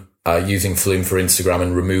Flume are using Flume for Instagram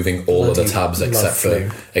and removing all other tabs except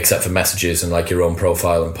for messages and like your own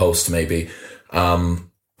profile and posts maybe, and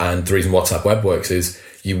the reason WhatsApp Web works is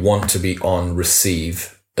you want to be on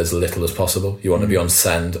receive as little as possible. You want to be on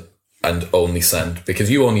send and only send, because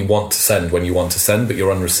you only want to send when you want to send, but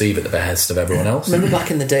you're on receive at the behest of everyone else. Remember back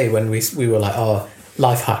in the day when we were like,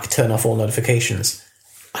 life hack, turn off all notifications.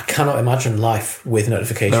 I cannot imagine life with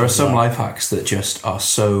notifications. There are some life hacks that just are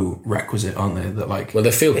so requisite, aren't they? That like, well,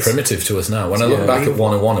 they feel primitive to us now. When I look back at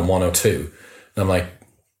 101 and 102, I'm like,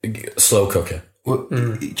 slow cooker. Well,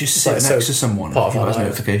 just sit next to someone who has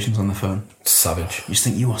notifications on the phone. Savage. You just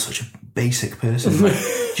think you are such a basic person. Like,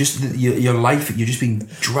 just your life, you're just being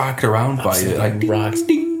dragged around by it. Like, ding, ding,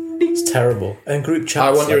 ding. It's terrible. And group chats.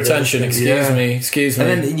 I want your attention. Excuse me.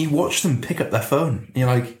 And then you watch them pick up their phone. And you're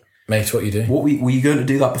like, mate, what are you doing? What were you going to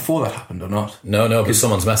do that before that happened or not? No, but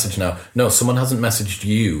someone's messaged now. No, someone hasn't messaged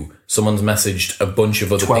you. Someone's messaged a bunch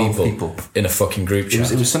of other 12 people in a fucking group chat.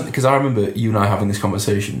 It was something, because I remember you and I having this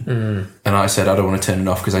conversation, and I said I don't want to turn it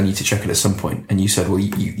off because I need to check it at some point. And you said, well,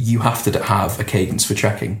 you have to have a cadence for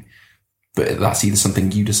checking, but that's either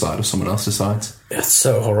something you decide or someone else decides. It's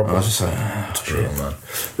so horrible. And I was just like, it's brutal, man.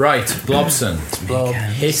 Right, Blobson. Blob,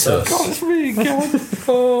 hit us. God, it's me again.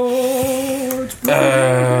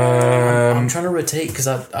 I'm trying to rotate because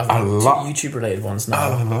I've got two YouTube related ones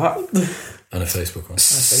now. And a Facebook one.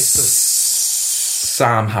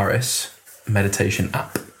 Sam Harris meditation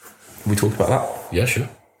app. Have we talked about that? Yeah, sure.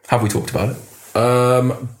 Have we talked about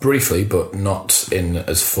it? Briefly, but not in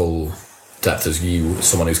as full depth as you,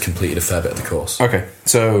 someone who's completed a fair bit of the course. Okay,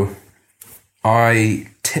 so I've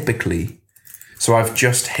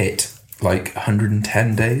just hit like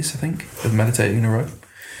 110 days, I think, of meditating in a row.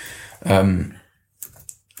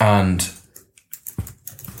 And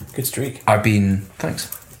good streak.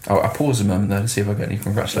 Thanks. I paused a moment there to see if I get any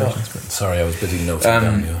congratulations. But, sorry, I was busy noting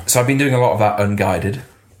down here. So I've been doing a lot of that unguided.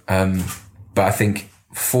 But I think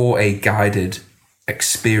for a guided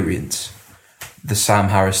experience, the Sam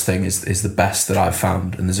Harris thing is the best that I've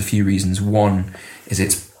found. And there's a few reasons. One is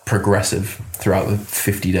it's progressive throughout the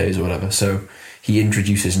 50 days or whatever. So he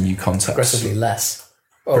introduces new concepts. Progressively less.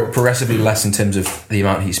 Progressively less in terms of the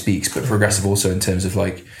amount he speaks, but progressive also in terms of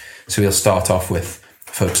like, so he'll start off with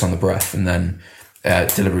focus on the breath and then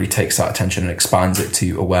deliberately takes that attention and expands it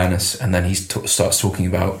to awareness. And then he starts talking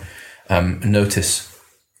about notice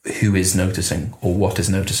who is noticing or what is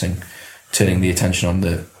noticing, turning the attention on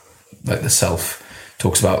the self.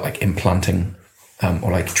 Talks about like implanting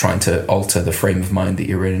or like trying to alter the frame of mind that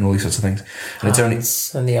you're in and all these sorts of things. And it's only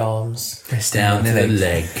and the arms down to the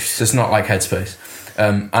legs. So it's not like Headspace.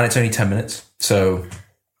 And it's only 10 minutes. So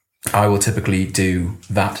I will typically do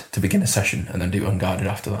that to begin a session and then do unguided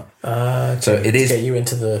after that. So it is to get you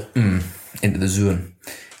into the zone.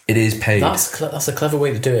 It is paid. That's a clever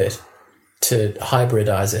way to do it, to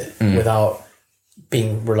hybridize it without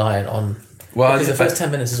being reliant on. Well, because the first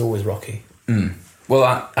 10 minutes is always rocky. Well,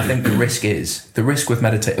 I think the risk with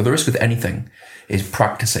meditate, or the risk with anything, is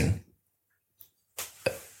practicing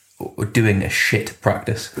or doing a shit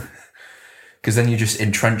practice. Because then you're just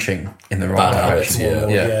entrenching in the wrong direction.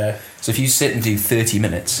 Yeah. So if you sit and do 30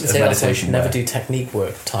 minutes of meditation, never do technique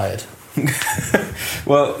work tired.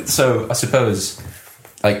 Well, so I suppose,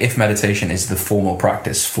 like, if meditation is the formal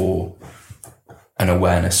practice for an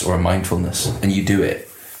awareness or a mindfulness, and you do it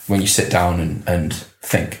when you sit down and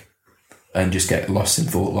think, and just get lost in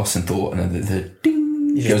thought, and then the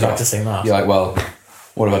ding you're goes practicing off. that. You're like, well,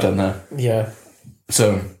 what have I done there? Yeah.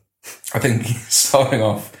 So I think starting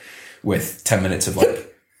off with 10 minutes of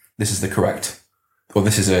like, this is the correct, or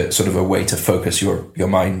this is a sort of a way to focus your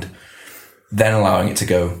mind, then allowing it to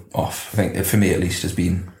go off, I think for me at least has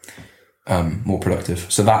been more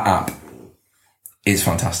productive. So that app is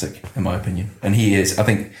fantastic in my opinion. And he is, I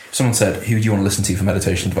think someone said, who do you want to listen to for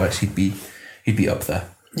meditation advice? He'd be up there.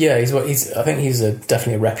 Yeah, I think he's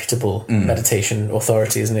definitely a reputable meditation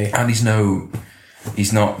authority, isn't he? And he's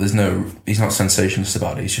not sensationalist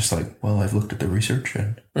about it. He's just like, well, I've looked at the research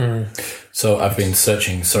and... So I've been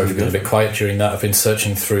searching, sorry for being a bit quiet during that, I've been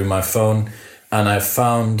searching through my phone and I've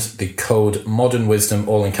found the code Modern Wisdom,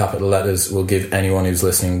 all in capital letters, will give anyone who's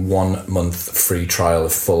listening 1 month free trial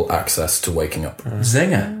of full access to Waking Up.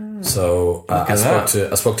 Zinger. So I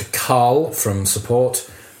spoke to Carl from support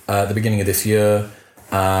at the beginning of this year,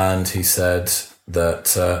 and he said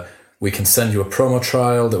that we can send you a promo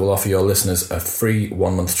trial that will offer your listeners a free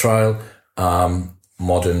 1 month trial.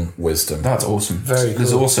 Modern Wisdom. That's awesome. Very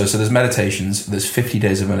There's cool. also, so there's meditations, there's 50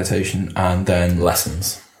 days of meditation, and then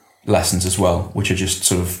Lessons as well, which are just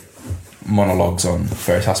sort of monologues on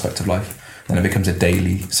various aspects of life. Then it becomes a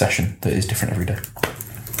daily session that is different every day.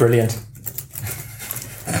 Brilliant.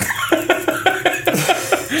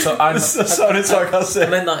 So I'm sounded sarcastic. I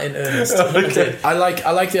meant that in earnest. Okay. I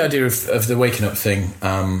like the idea of the waking up thing.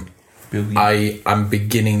 I'm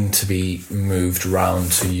beginning to be moved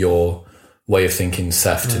round to your way of thinking,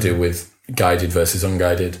 Seth, to do with guided versus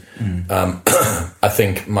unguided. I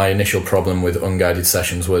think my initial problem with unguided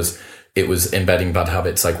sessions was it was embedding bad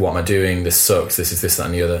habits. Like, what am I doing? This sucks. This is this, that,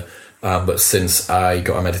 and the other. But since I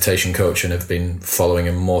got a meditation coach and have been following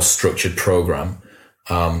a more structured program,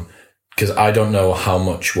 because I don't know how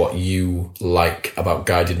much what you like about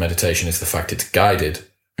guided meditation is the fact it's guided,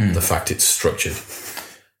 the fact it's structured.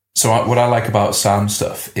 So what I like about Sam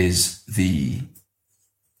stuff is I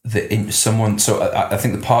think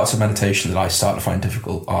the parts of meditation that I start to find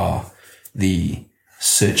difficult are the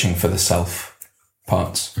searching for the self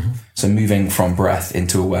parts. So moving from breath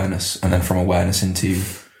into awareness, and then from awareness into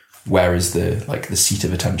where is the seat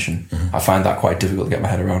of attention. I find that quite difficult to get my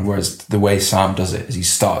head around. Whereas the way Sam does it is he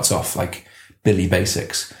starts off like Billy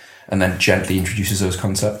Basics and then gently introduces those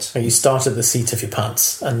concepts. So you start at the seat of your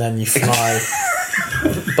pants and then you fly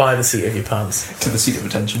by the seat of your pants to the seat of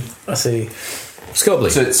attention. I see.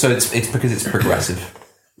 Scobly. So it's because it's progressive.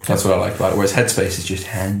 That's what I like about it. Whereas Headspace is just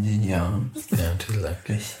hand in your arms. Down to the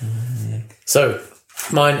left. So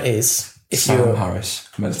mine is Sam Harris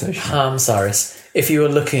meditation. Ham Saris. If you were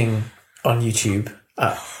looking on YouTube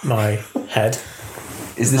at my head,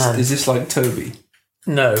 Is this like Toby?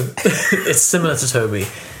 no, it's similar to Toby.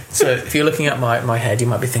 So if you're looking at my head, you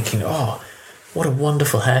might be thinking, oh, what a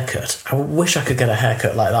wonderful haircut. I wish I could get a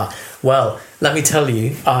haircut like that. Well, let me tell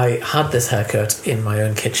you, I had this haircut in my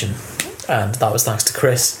own kitchen, and that was thanks to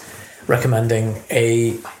Chris recommending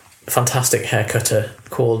a fantastic haircutter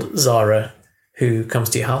called Zara, who comes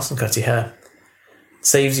to your house and cuts your hair.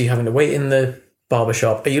 Saves you having to wait in the barber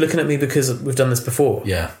shop. Are you looking at me because we've done this before?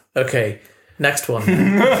 Yeah. Okay, next one.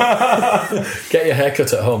 Get your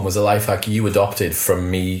haircut at home was a life hack you adopted from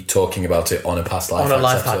me talking about it on a past life On hack. a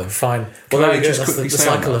life hack, fine. Well, Can I there you go. just That's the quickly say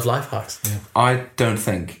on cycle that? of life hacks. Yeah. I don't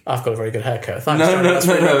think. I've got a very good haircut. Thanks, No. Johnny.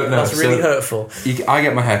 That's really So- hurtful. I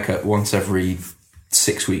get my haircut once every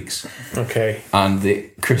 6 weeks, Okay. and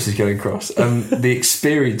Chris is getting cross. The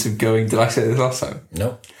experience of going. Did I say this last time?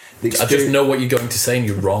 No. The I just experience- know what you're going to say and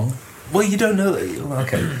you're wrong. Well, you don't know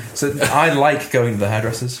that. Okay. So I like going to the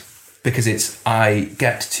hairdressers because it's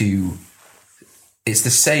the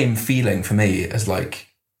same feeling for me as like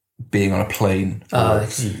being on a plane. You have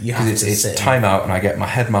Because to it's sit. time out and I get my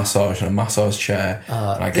head massage in a massage chair.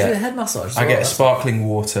 And I Is it a get head massage? I get sparkling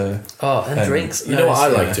water. and drinks. You know what I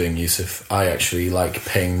yeah. like doing, Yusuf? I actually like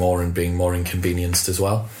paying more and being more inconvenienced as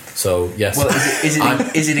well. So, yes. Well,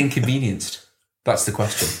 is it inconvenienced? That's the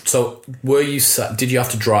question. So, did you have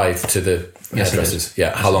to drive to the Yes, I hairdressers?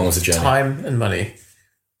 Yeah. How long was the journey? Time and money.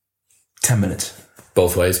 10 minutes.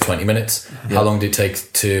 Both ways, 20 minutes. How long did it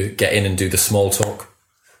take to get in and do the small talk?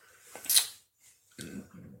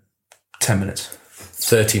 10 minutes.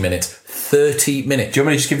 30 minutes. 30 minutes. Do you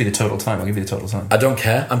want me to just give you the total time? I'll give you the total time. I don't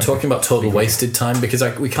care. I'm talking about total wasted time because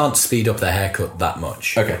we can't speed up the haircut that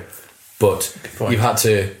much. Okay. But point. you've had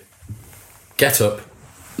to get up,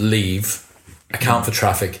 leave, account for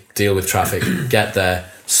traffic, deal with traffic, get there,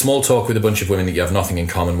 small talk with a bunch of women that you have nothing in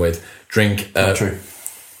common with, drink. Not true.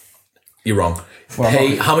 You're wrong. Well,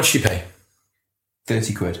 Pay. How much do you pay?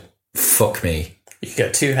 30 quid. Fuck me. You can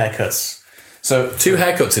get 2 haircuts. So 2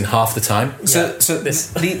 haircuts in half the time.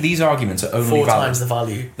 these arguments are only 4 valid. times the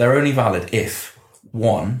value. They're only valid if,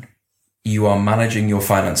 one, you are managing your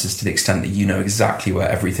finances to the extent that you know exactly where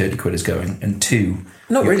every 30 quid is going, and two,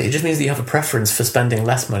 Not really. It just means that you have a preference for spending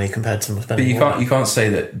less money compared to but spending you more. can't say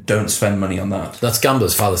that don't spend money on that. That's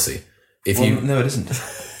gambler's fallacy. No, it isn't.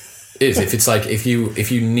 If it's like if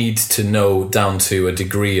you need to know down to a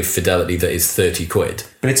degree of fidelity that is 30 quid.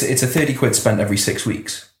 But it's a 30 quid spent every 6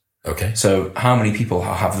 weeks. Okay. So how many people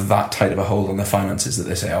have that tight of a hold on their finances that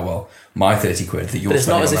they say, oh, well, my 30 quid that you're But it's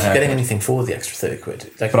not spending as on if a you're getting haircut. anything for the extra 30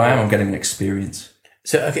 quid. Like, But I'm getting an experience.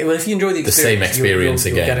 So, okay, well, if you enjoy the same experience, experience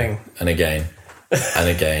you're again getting... and again and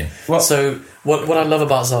again. Well, So what I love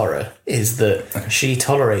about Zara is that she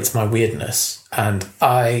tolerates my weirdness, and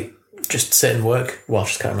I just sit and work while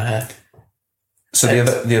she's cutting my hair. So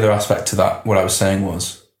the other aspect to that, what I was saying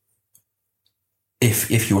was,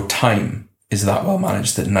 if your time is that well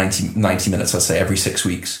managed that 90 minutes, let's say every 6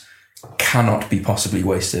 weeks, cannot be possibly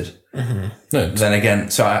wasted. No, Then again,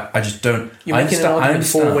 so I just don't. You're I making an understand- I argument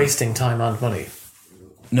for understand. wasting time and money,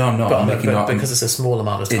 No, I'm not. I'm making but not because it's a small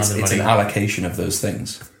amount of time and it's money. an allocation of those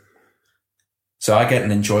things. So I get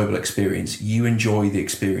an enjoyable experience. You enjoy the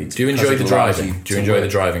experience. do you because enjoy it the allows driving? you Do you to enjoy work. the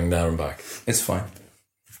driving there and back? It's fine.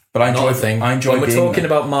 But I enjoy Not a thing. I enjoy when we're being talking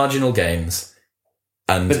there. about marginal gains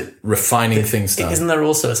and refining things down. Isn't there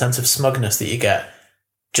also a sense of smugness that you get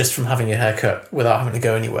just from having your hair cut without having to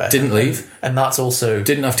go anywhere? Didn't leave. And that's also...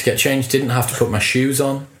 Didn't have to get changed. Didn't have to put my shoes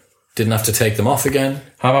on. Didn't have to take them off again.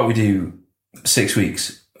 How about we do 6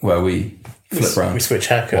 weeks where we flip We round? switch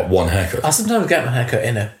haircut. One haircut. I sometimes get my haircut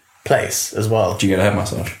in a place as well. Do you get a head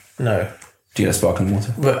massage? No. Do you get a sparkling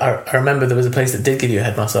water? But I remember there was a place that did give you a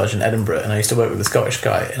head massage in Edinburgh, and I used to work with a Scottish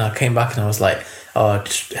guy, and I came back and I was like, oh,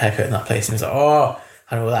 just haircut in that place. And he was like, oh,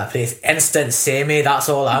 I know that place. Instant samey, that's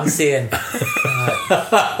all I'm saying. I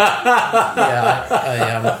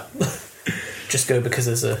just go because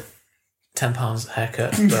there's a £10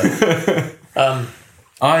 haircut. But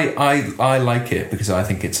I like it because I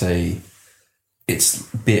think it's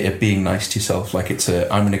being nice to yourself. Like I'm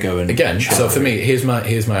going to go and Again, so for me, here's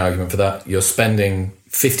my argument for that. You're spending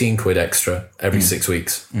 15 quid extra every 6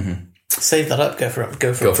 weeks. save that up, go for a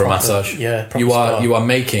Go for a massage. Yeah, proper You spa. are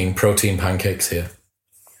making protein pancakes here.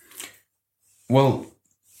 Well,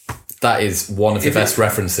 That is one of the best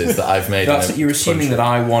references that I've made. you're assuming that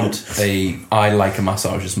I like a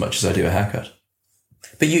massage as much as I do a haircut.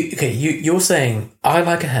 But you're saying I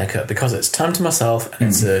like a haircut because it's time to myself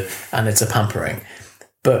and it's a pampering.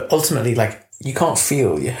 But ultimately, like, you can't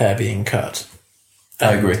feel your hair being cut.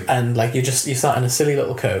 I agree. And like you sat in a silly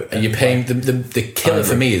little coat. And you're paying the killer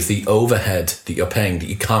for me is the overhead that you're paying that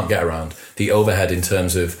you can't get around. The overhead in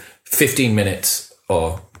terms of 15 minutes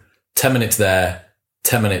or 10 minutes there,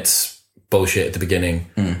 10 minutes bullshit at the beginning,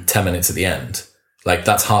 10 minutes at the end. Like,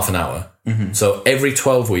 that's half an hour. So every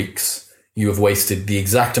 12 weeks, you have wasted the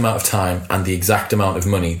exact amount of time and the exact amount of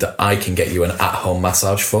money that I can get you an at-home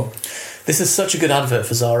massage for. This is such a good advert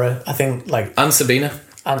for Zara. I think, like, And Sabina.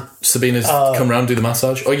 and Sabina's come round, do the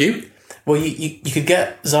massage. Or you. well, you could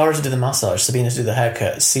get Zara to do the massage, Sabina to do the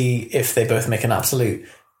haircut, see if they both make an absolute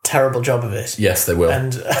terrible job of it. Yes, they will.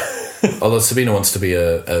 And Although Sabina wants to be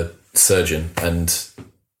a surgeon, and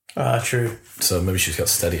true. so maybe she's got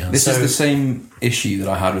steady hands. This is the same issue that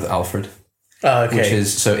I had with Alfred, Okay. which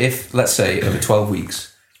is, so if, let's say, over 12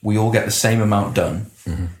 weeks, we all get the same amount done,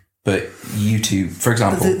 but you two, for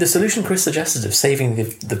example... The solution Chris suggested of saving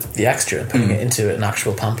the extra and putting it into an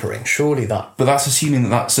actual pampering, surely that... But that's assuming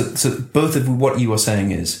so both of what you are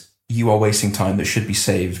saying is you are wasting time that should be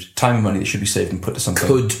saved, time and money that should be saved and put to something.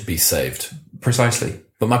 Could be saved. Precisely.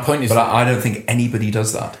 But my point is... But I don't think anybody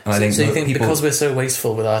does that. And I think So you think people, because we're so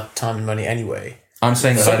wasteful with our time and money anyway... I'm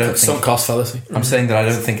saying that I don't some think... cost fallacy. I'm saying that I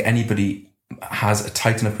don't think anybody has a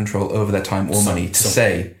tight enough control over their time or money to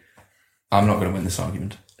say, I'm not going to win this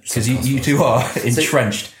argument. Because you two are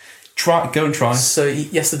entrenched. Go and try. So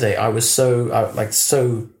yesterday I was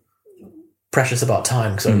so precious about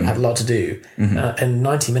time because I had a lot to do, and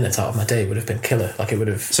 90 minutes out of my day would have been killer. Like, it would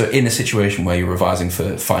have. So in a situation where you're revising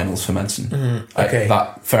for finals for medicine, okay.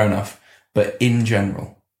 that fair enough. But in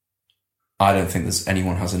general, I don't think there's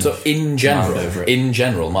anyone has enough. So in over it.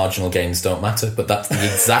 general, marginal gains don't matter, but that's the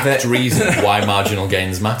exact reason why marginal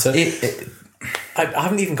gains matter. I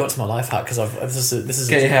haven't even got to my life hack because this is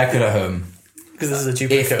Get your haircut at home. because this is a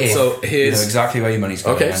duplicate. So You here's know exactly where your money's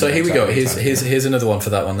going. okay. So and here we go. exactly Here's another one for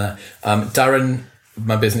that one there. Darren,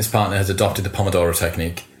 my business partner, has adopted the Pomodoro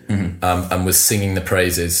technique and was singing the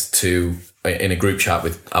praises in a group chat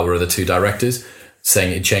with our other two directors,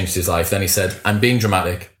 saying it changed his life. Then he said, "I'm being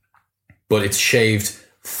dramatic, but it's shaved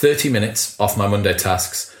 30 minutes off my Monday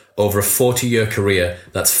tasks over a 40-year career.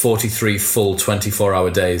 That's 43 full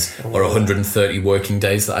 24-hour days or 130 working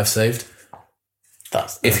days that I've saved."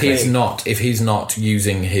 If he's not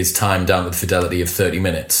using his time down to the fidelity of 30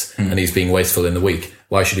 minutes and he's being wasteful in the week,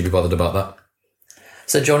 why should he be bothered about that?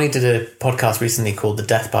 So Johnny did a podcast recently called "The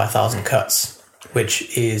Death by 1,000 Cuts,"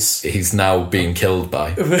 which is He's now being killed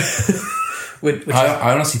by. which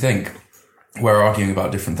I honestly think we're arguing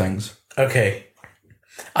about different things. okay.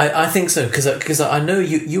 I think so, because I know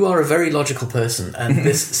you are a very logical person, and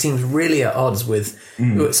this seems really at odds with.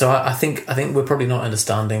 So I think we're probably not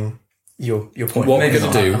understanding your point. What we're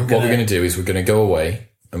going to do is we're going to go away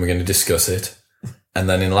and we're going to discuss it, and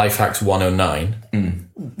then in Life Hacks 109,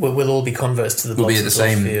 we'll all be converts to the. We'll be in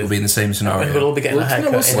the same scenario. And we'll all be getting a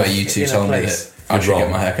haircut. Where you two tell me that I should get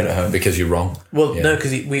my haircut at home because you're wrong. Well, no,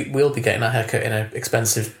 because we'll be getting our haircut in an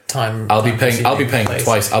expensive time. I'll be paying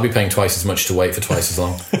twice. I'll be paying twice as much to wait for twice as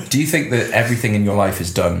long. Do you think that everything in your life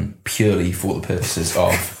is done purely for the purposes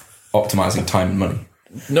of optimizing time and money?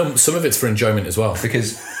 No, some of it's for enjoyment as well. But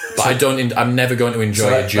I don't. I'm never going to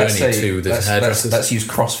enjoy a journey to the hairdressers. Let's use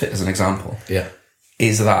CrossFit as an example. Yeah,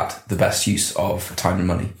 is that the best use of time and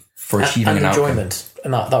money for achieving an enjoyment?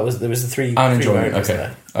 Outcome? And there was the three. And enjoyment.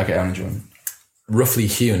 Okay, and enjoyment. Roughly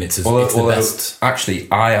hewn, it's the best.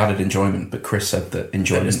 Actually, I added enjoyment, but Chris said that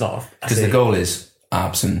enjoyment is not, because the goal is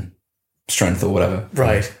abs and strength or whatever.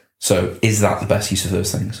 Right. So, is that the best use of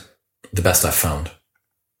those things? The best I've found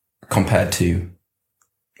compared to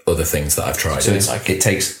other things that I've tried. So it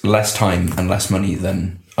takes less time and less money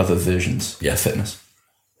than other versions of fitness.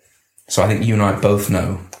 So I think you and I both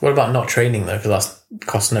know. What about not training though? Because that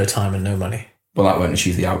costs no time and no money. Well, that won't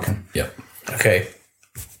achieve the outcome. Yeah. Okay.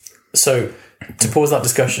 So to pause that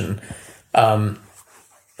discussion,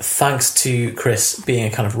 thanks to Chris being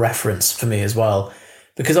a kind of reference for me as well,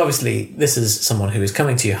 because obviously this is someone who is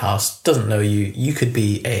coming to your house, doesn't know you. You could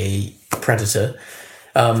be a predator,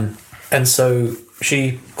 and so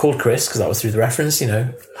she called Chris because that was through the reference.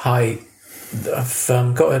 Hi,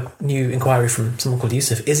 I've got a new inquiry from someone called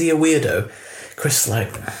Yusuf. Is he a weirdo? Chris is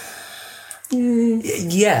like,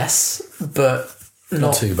 yes, but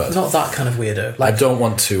not too bad. Not that kind of weirdo. I don't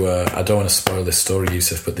want to spoil this story,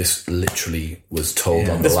 Yusuf, but this literally was told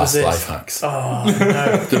on the last Life Hacks. Oh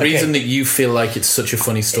no! The reason that you feel like it's such a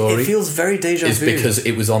funny story, it feels very deja vu, is because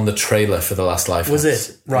it was on the trailer for the last Life Hacks. Was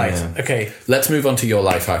it? Right. Yeah. Okay. Let's move on to your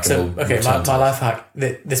life hack. So, my life hack.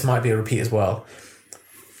 This might be a repeat as well.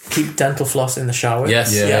 Keep dental floss in the shower.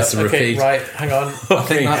 Yes, that's a repeat. Right, hang on. I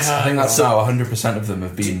think that's now 100% of them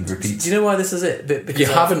have been repeats. Do you know why this is it? Because you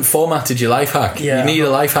haven't formatted your life hack. Yeah, you need a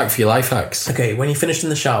life hack for your life hacks. Okay, when you finished in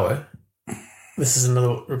the shower, this is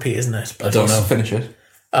another repeat, isn't it? I don't know. Finish it.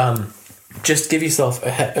 Just give yourself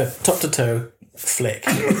a top to toe flick.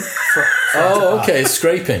 Okay,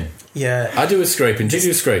 scraping. Yeah. I do a scraping. Do you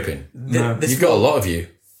do scraping? No. You've got a lot of you.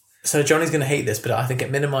 So Johnny's going to hate this, but I think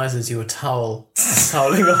it minimises your toweling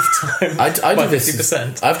off time I by do this.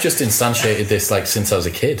 50%. I've just instantiated this since I was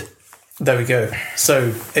a kid. There we go.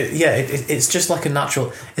 So it's just like a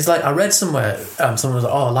natural. It's like I read somewhere. Someone was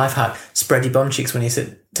like, "Oh, life hack: spread your bum cheeks when you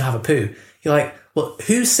sit to have a poo." You're like, well,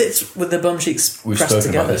 who sits with their bum cheeks pressed together? We've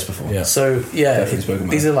spoken about this before. Yeah. So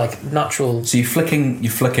these are like natural. So you're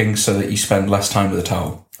flicking so that you spend less time with the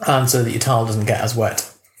towel, and so that your towel doesn't get as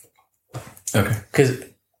wet. Okay. Because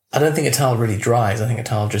I don't think a towel really dries. I think a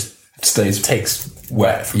towel just takes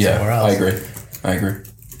wet from somewhere else. I agree.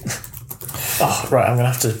 Oh, right, I'm going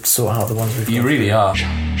to have to sort out the ones we've got. You really are.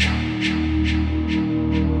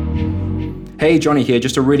 Hey, Johnny here.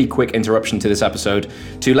 Just a really quick interruption to this episode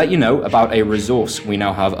to let you know about a resource we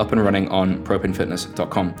now have up and running on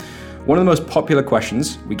propanefitness.com. One of the most popular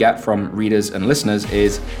questions we get from readers and listeners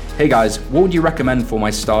is, hey guys, what would you recommend for my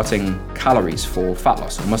starting calories for fat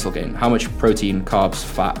loss or muscle gain? How much protein, carbs,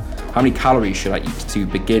 fat? How many calories should I eat to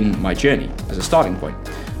begin my journey as a starting point?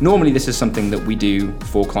 Normally, this is something that we do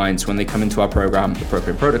for clients when they come into our program, the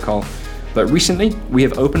Propane Protocol. But recently, we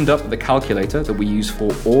have opened up the calculator that we use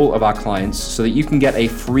for all of our clients so that you can get a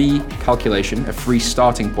free calculation, a free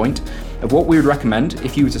starting point of what we would recommend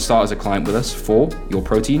if you were to start as a client with us for your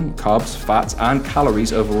protein, carbs, fats, and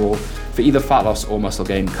calories overall for either fat loss or muscle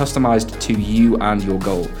gain, customized to you and your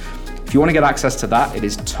goal. If you want to get access to that, it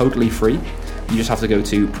is totally free. You just have to go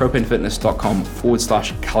to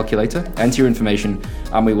propanefitness.com/calculator, enter your information,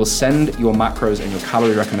 and we will send your macros and your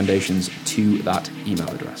calorie recommendations to that email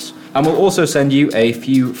address. And we'll also send you a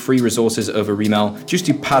few free resources over email just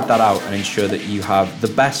to pad that out and ensure that you have the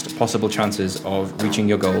best possible chances of reaching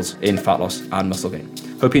your goals in fat loss and muscle gain.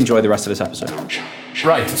 Hope you enjoy the rest of this episode.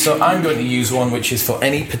 Right, so I'm going to use one which is for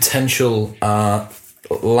any potential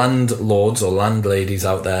landlords or landladies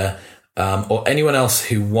out there, or anyone else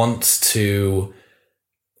who wants to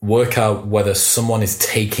work out whether someone is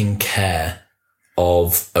taking care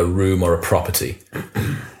of a room or a property.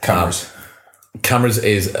 Cameras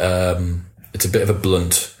is it's a bit of a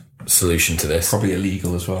blunt solution to this. Probably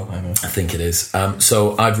illegal as well, I know. I think it is.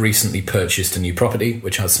 So I've recently purchased a new property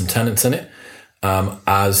which has some tenants in it.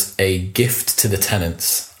 As a gift to the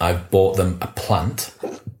tenants, I've bought them a plant.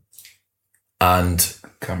 And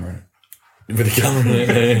Cameron, With the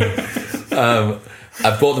camera.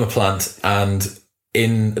 I bought them a plant, and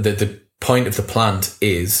in the point of the plant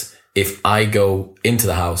is if I go into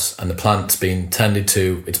the house and the plant's been tended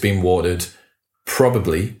to, it's been watered,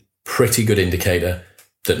 probably pretty good indicator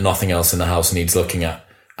that nothing else in the house needs looking at.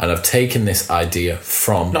 And I've taken this idea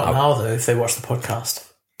from... Not now, though, if they watch the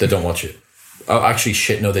podcast. They don't watch it. Oh, actually,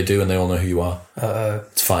 shit, no, they do, and they all know who you are.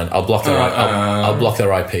 It's fine. I'll block their I'll block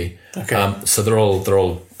their IP. Okay. So they're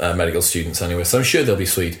all medical students anyway, so I'm sure they'll be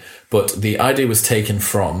sweet. But the idea was taken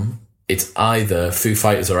from, it's either Foo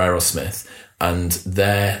Fighters or Aerosmith, and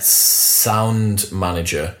their sound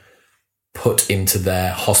manager put into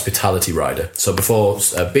their hospitality rider. So before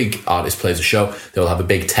a big artist plays a show, they'll have a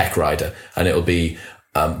big tech rider, and it'll be...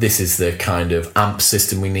 this is the kind of amp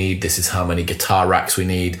system we need. This is how many guitar racks we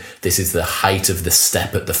need. This is the height of the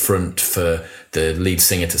step at the front for the lead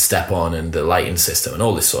singer to step on, and the lighting system and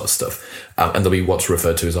all this sort of stuff. And there'll be what's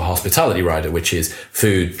referred to as a hospitality rider, which is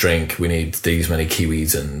food, drink. We need these many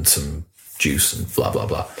kiwis and some juice and blah, blah,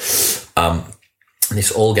 blah. And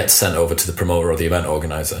this all gets sent over to the promoter or the event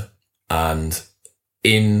organizer. And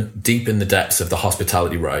deep in the depths of the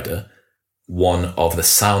hospitality rider, one of the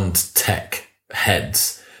sound tech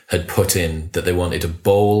heads had put in that they wanted a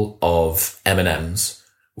bowl of M&Ms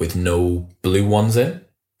with no blue ones in.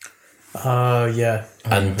 Yeah.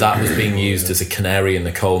 And that was being used as a canary in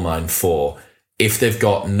the coal mine for, if they've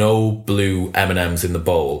got no blue M&Ms in the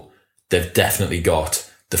bowl, they've definitely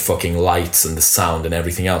got the fucking lights and the sound and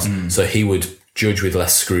everything else. So he would judge with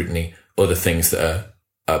less scrutiny other things that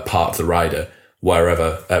are part of the rider,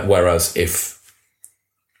 whereas if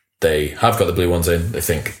they have got the blue ones in, they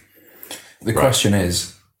think... The question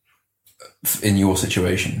is, in your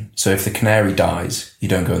situation, so if the canary dies, you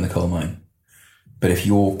don't go in the coal mine. But if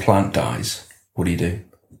your plant dies, what do?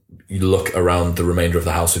 You look around the remainder of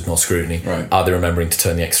the house with more scrutiny. Right. Are they remembering to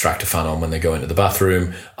turn the extractor fan on when they go into the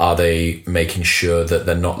bathroom? Are they making sure that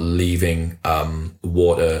they're not leaving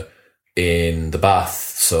water in the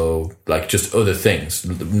bath? So, like, just other things,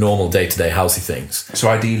 normal day-to-day housey things. So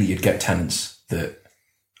ideally, you'd get tenants that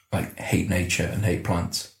like hate nature and hate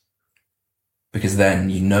plants. Because then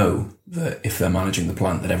you know that if they're managing the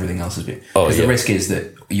plant, that everything else is... Because the risk is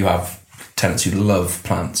that you have tenants who love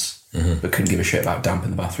plants, but couldn't give a shit about damp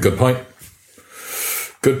in the bathroom. Good point.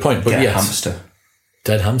 But Get yes. a hamster.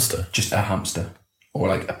 Dead hamster. Just a hamster. Or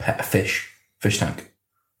like a fish tank.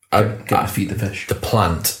 Get to feed the fish. The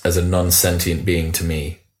plant, as a non-sentient being to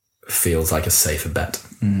me, feels like a safer bet.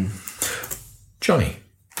 Johnny.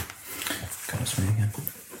 God, it's me again.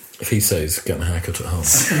 If he says getting a haircut at home.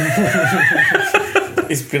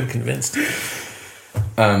 He's been convinced. So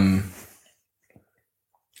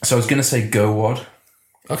I was going to say Go Wad.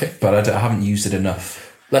 Okay. But I haven't used it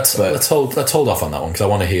enough. Let's hold off on that one, because I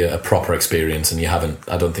want to hear a proper experience, and you haven't.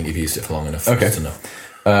 I don't think you've used it for long enough for us to know.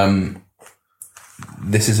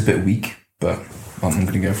 This is a bit weak, but I'm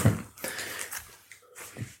going to go for it.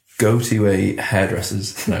 Go to a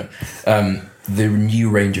hairdresser's. No. The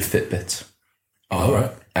new range of Fitbits. All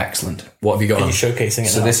right. Excellent. What have you got Are on? you showcasing it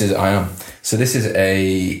So now? this is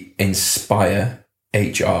a Inspire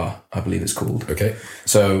HR, I believe it's called. Okay.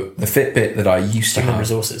 So the Fitbit that I used to Human have.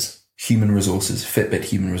 resources. Human resources. Fitbit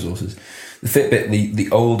Human Resources. The Fitbit, the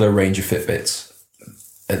older range of Fitbits,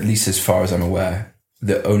 at least as far as I'm aware,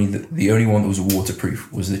 the only one that was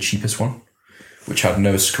waterproof was the cheapest one, which had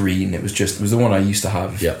no screen. It was the one I used to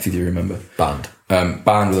have, if you remember. Band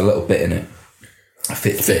Band with a little bit in it. A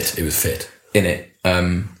fit. It was fit in it.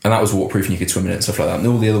 And that was waterproof, and you could swim in it and stuff like that. And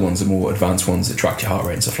all the other ones, the more advanced ones that tracked your heart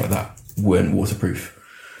rate and stuff like that, weren't waterproof,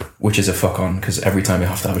 which is a fuck on, because every time you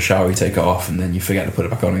have to have a shower, you take it off and then you forget to put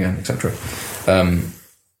it back on again, etc.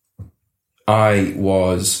 I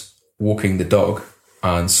was walking the dog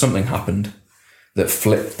and something happened that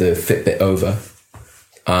flipped the Fitbit over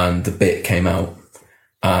and the bit came out.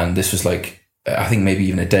 And this was like, I think maybe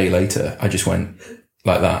even a day later, I just went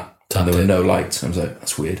like that. And there were no lights. I was like,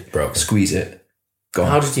 that's weird. Broken. Squeeze it. Gone.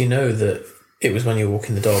 How did you know that it was when you were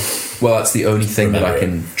walking the dog? Well, that's the only thing that I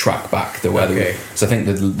can track back the weather. Okay. So I think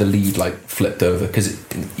the lead like flipped over, because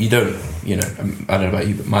I don't know about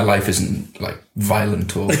you, but my life isn't like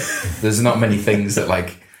violent, or there's not many things that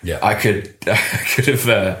like I could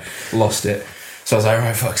have lost it. So I was like,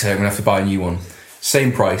 right, fuck's sake, I'm gonna have to buy a new one.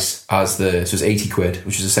 Same price as so it was 80 quid,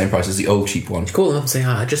 which is the same price as the old cheap one. Call them up and say,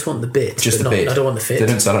 I just want the bit. Just the bit. I don't want the fit. They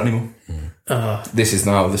don't sell it anymore. This is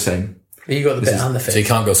now the same. You got the bit and the fit. So you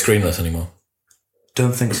can't go screenless anymore.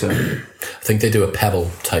 Don't think so. I think they do a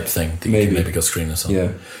Pebble type thing that you can maybe go screenless on.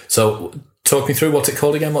 Yeah. So talk me through, what's it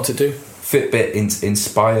called again? What's it do? Fitbit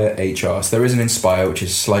Inspire HR. So there is an Inspire which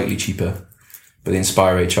is slightly cheaper, but the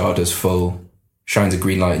Inspire HR does full shines a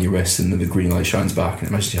green light in your wrist, and then the green light shines back and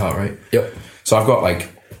it measures your heart rate. Yep. So I've got like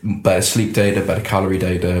better sleep data, better calorie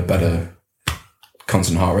data, better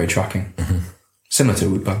constant heart rate tracking. Similar to a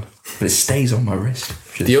Whoop band, but it stays on my wrist.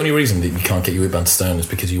 The only reason that you can't get your Whoop band to stay on is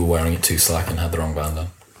because you were wearing it too slack and had the wrong band on.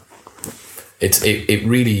 It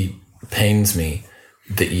really pains me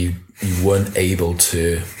that you weren't able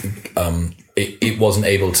to it wasn't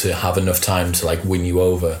able to have enough time to like win you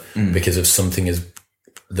over because of something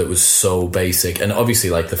that was so basic. And obviously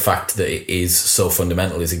like the fact that it is so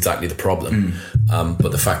fundamental is exactly the problem.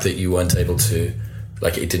 But the fact that you weren't able to,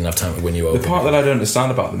 like, it didn't have time to win you over. The part that I don't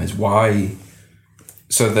understand about them is why.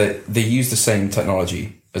 So they use the same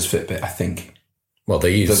technology as Fitbit, I think. Well,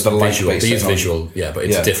 they use the visual. light-based They use technology. visual, yeah, but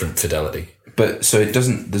it's a different fidelity. But so it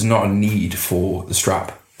doesn't. There's not a need for the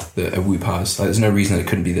strap that a Whoop has. Like, there's no reason that it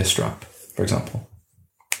couldn't be this strap, for example.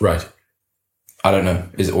 Right. I don't know.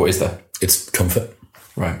 Is there? It's comfort.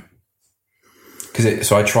 Right.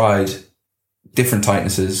 So I tried different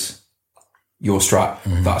tightnesses. Your strap,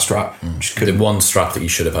 that strap. Just The couldn't. one strap that you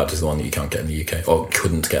should have had is the one that you can't get in the UK, or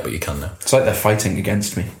couldn't get, but you can now. It's like they're fighting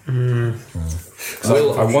against me. 'Cause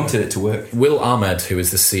I wanted it to work. Will Ahmed, who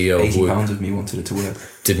is the CEO of 80 Whoop, pounds of me wanted it to work.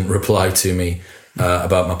 didn't reply to me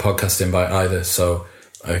about my podcast invite either, so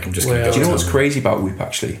I can just Well, go Do you know to what's them. crazy about Whoop,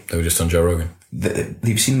 actually? They were just on Joe Rogan.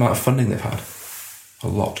 You've seen the amount of funding they've had. A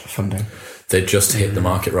lot of funding. They just hit the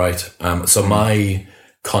market right. So my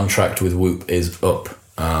contract with Whoop is up,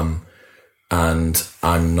 and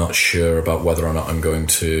I'm not sure about whether or not I'm going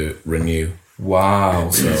to renew. Wow.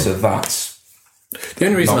 So that's... The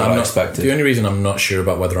only reason Not what I'm I not expected. the only reason I'm not sure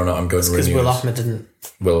about whether or not I'm going to Because renew Will is Ahmed didn't.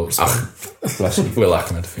 Bless you. Will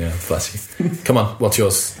Ahmed. Yeah, bless you. Come on, what's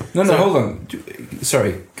yours? No, hold on.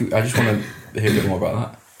 Sorry. I just want to hear a bit more about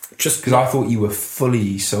that. Just Because I thought you were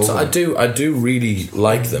fully sold. So I do really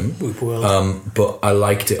like them, Whoop World. but I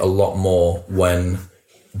liked it a lot more when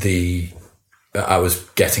I was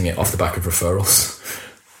getting it off the back of referrals.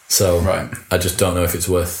 So Right. I just don't know if it's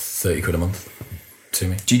worth 30 quid a month to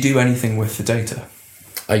me. Do you do anything with the data?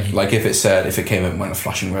 Like Like if it came up and went a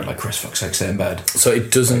flashing red, like Chris fuck's sake, stay in bed. so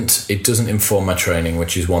it doesn't inform my training,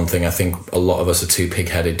 which is one thing I think a lot of us are too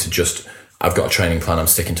pig-headed to just. I've got a training plan. I'm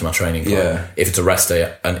sticking to my training plan. Yeah. If it's a rest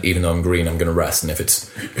day, and even though I'm green, I'm going to rest. And if it's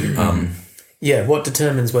Yeah, what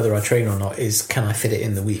determines whether I train or not is can I fit it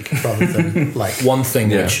in the week rather than like One thing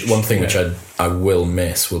Yeah. which I will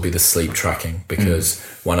miss will be the sleep tracking, because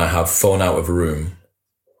when I have phone out of a room,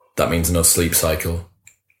 that means no sleep cycle,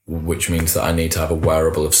 which means that I need to have a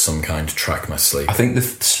wearable of some kind to track my sleep. I think the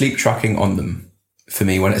sleep tracking on them, for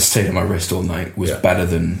me, when it stayed on my wrist all night, was Yeah. better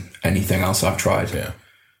than anything else I've tried. Yeah,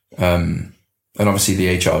 And obviously the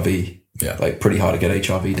HRV, Yeah. like pretty hard to get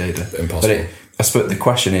HRV data. Impossible. But I suppose the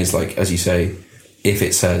question is, like, as you say, if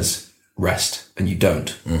it says rest and you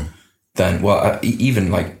don't, then, well, even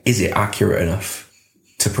like, is it accurate enough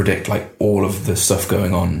to predict like all of the stuff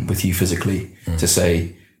going on with you physically to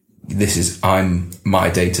say, my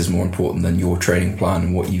data's more important than your training plan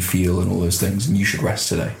and what you feel and all those things, and you should rest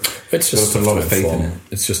today. it's just Got a lot of faith in inform. it.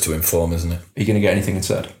 It's just to inform, isn't it? Are you going to get anything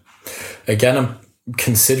instead? Again, I'm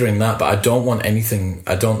considering that, but I don't want anything.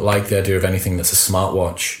 I don't like the idea of anything that's a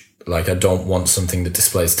smartwatch. Like, I don't want something that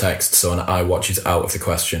displays text. So an iWatch is out of the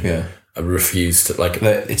question. Yeah. I refuse to, like,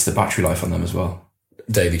 It's the battery life on them as well.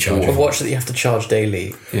 daily charging. a watch that you have to charge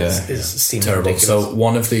daily. Yeah, Seems Terrible. ridiculous. So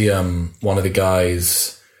one of the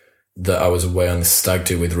guys that I was away on the stag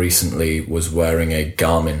do with recently was wearing a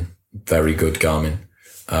Garmin, very good Garmin.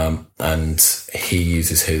 And he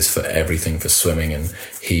uses his for everything for swimming. And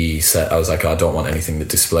he said, I was like, I don't want anything that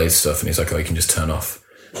displays stuff. And he's like, oh, you can just turn off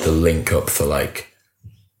the link up for like,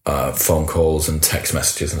 phone calls and text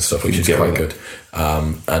messages and stuff, which is get quite rid good.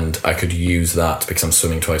 And I could use that because I'm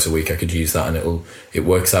swimming twice a week. I could use that, and it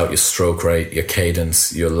works out your stroke rate, your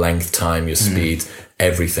cadence, your length time, your speed,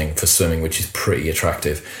 everything for swimming, which is pretty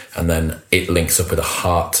attractive. And then it links up with a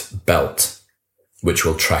heart belt, which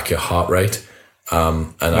will track your heart rate.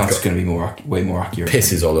 And That's going to be way more accurate.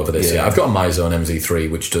 pisses all over this. Yeah. Yeah, I've got a MyZone MZ3,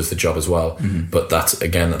 which does the job as well. But that's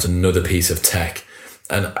another piece of tech.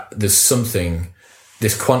 And there's something.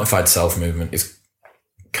 This quantified self movement is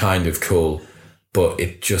kind of cool, but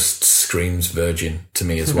it just screams Virgin to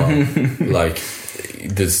me as well. Like,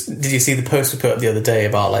 there's. Did you see the post we put up the other day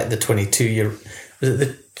about like the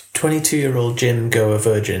 22-year-old Jim Goa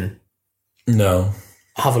Virgin? No.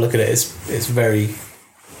 Have a look at it. It's very,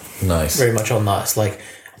 Nice. very much on that. It's like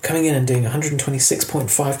I'm coming in and doing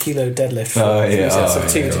 126.5 kilo deadlift for Oh, yeah. 3 sets of Oh,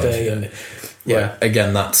 2 yeah. today. And yeah,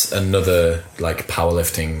 Again, that's another like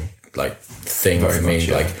powerlifting like thing Very for me. much,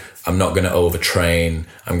 yeah. Like, I'm not going to overtrain.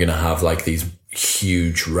 I'm going to have like these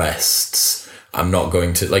huge rests. I'm not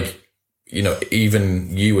going to like.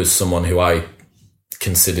 even you as someone who I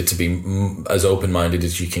consider to be as open-minded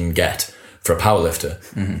as you can get for a powerlifter,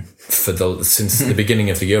 since the beginning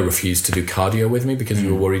of the year refused to do cardio with me because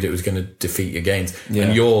you were worried it was going to defeat your gains. Yeah.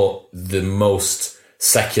 And you're the most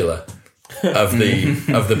secular of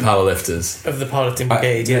the powerlifters. Of the powerlifting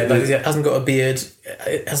brigade, he hasn't got a beard,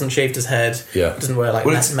 hasn't shaved his head, doesn't wear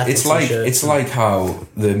metal t-shirts. It's like how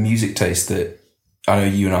the music taste that I know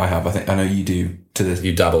you and I have, I know you do to the...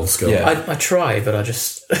 You dabble still. Yeah. I try, but I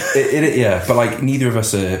just... but like neither of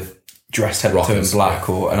us are dressed head to toe in black,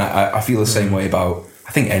 and I feel the same way about,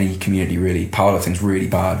 I think, any community really. Powerlifting's really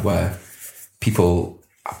bad where people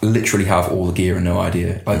literally have all the gear and no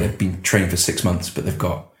idea. Like they've been training for 6 months, but they've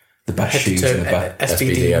got the best shoes and the best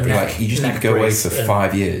SBD. Like you just need to go away for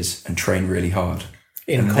 5 years and train really hard.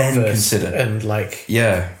 In and Converse then consider and like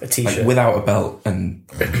a t-shirt. Like without a belt and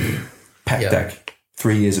pec deck.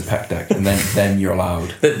 3 years of pec deck, and then you're allowed.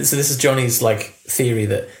 So this is Johnny's like theory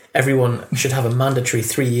that everyone should have a mandatory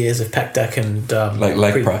 3 years of pec deck and like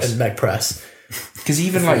leg press. And leg press. Because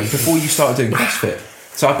even like before you started doing CrossFit,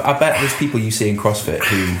 so I bet there's people you see in CrossFit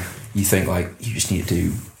who you think like you just need to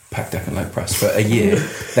do pec deck and leg press for a year,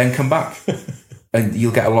 then come back, and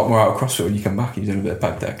you'll get a lot more out of CrossFit when you come back and you're doing a bit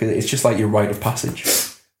of pec deck. It's just like your rite of passage.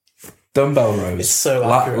 Dumbbell rows, it's so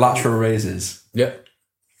accurate. Lateral raises. Yep.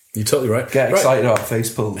 You're totally right. Get excited about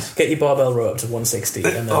face pulls. Get your barbell row up to 160.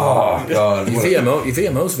 And then, oh, God. Your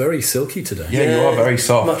VMO's very silky today. Yeah, you are very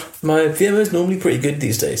soft. My VMO is normally pretty good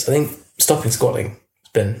these days. I think stopping squatting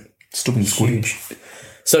has been huge.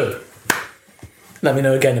 So, let me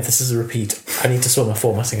know again if this is a repeat. I need to sort my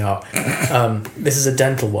formatting out. This is a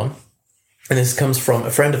dental one. And this comes from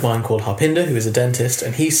a friend of mine called Harpinder, who is a dentist.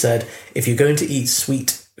 And he said, if you're going to eat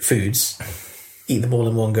sweet foods, eat them all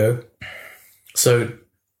in one go. So...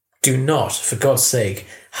 do not, for God's sake,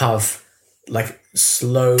 have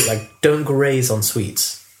don't graze on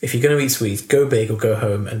sweets. If you're going to eat sweets, go big or go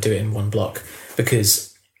home and do it in one block.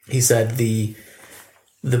 Because he said the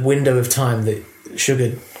window of time that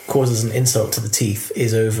sugar causes an insult to the teeth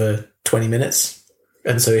is over 20 minutes.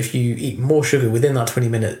 And so if you eat more sugar within that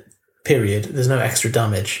 20-minute period, there's no extra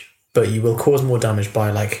damage, but you will cause more damage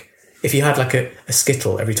by if you had a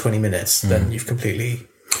Skittle every 20 minutes, then you've completely...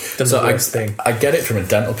 So I get it from a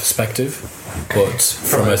dental perspective, but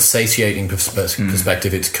from a satiating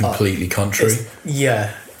perspective, it's completely contrary.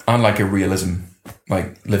 And like a realism,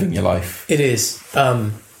 like living your life. It is.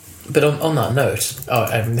 But on that note,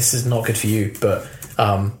 this is not good for you, but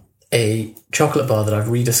a chocolate bar that I've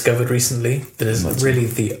rediscovered recently that is really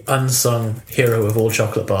the unsung hero of all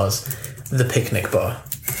chocolate bars, the Picnic Bar.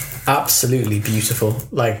 Absolutely beautiful.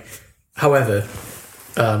 However...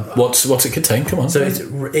 what's it contain? Come on. So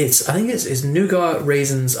it's I think it's nougat,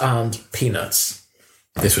 raisins, and peanuts.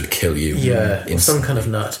 This would kill you. Yeah, in some kind of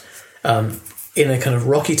nut, in a kind of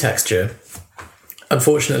rocky texture.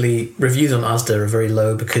 Unfortunately, reviews on Asda are very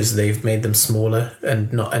low because they've made them smaller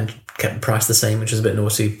and kept the price the same, which is a bit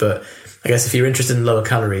naughty. But I guess if you're interested in lower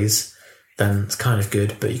calories, then it's kind of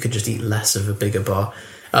good. But you could just eat less of a bigger bar.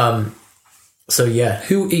 So yeah,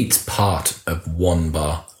 who eats part of one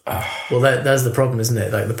bar? Well, there's the problem, isn't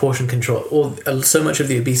it? Like the portion control, so much of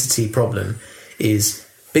the obesity problem is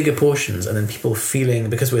bigger portions, and then people feeling,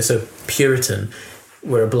 because we're so Puritan,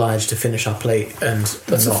 we're obliged to finish our plate. And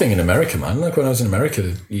that's the thing in America, man. Like when I was in America,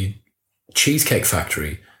 the Cheesecake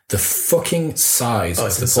Factory, the fucking size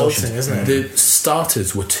of the portion, isn't it? The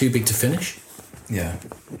starters were too big to finish. Yeah,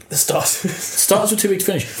 the starters were too big to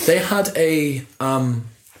finish. They had a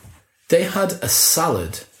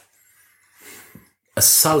salad. A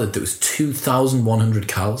salad that was 2,100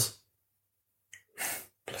 calories.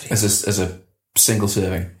 As a single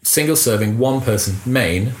serving. Single serving, one person,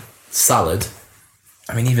 main, salad.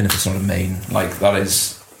 I mean, even if it's not a main, that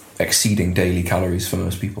is exceeding daily calories for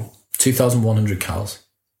most people. 2,100 calories.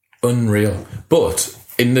 Unreal. But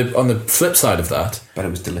on the flip side of that... But it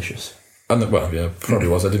was delicious. Probably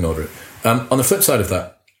was. I didn't order it. On the flip side of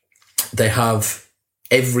that, they have...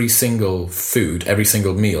 Every single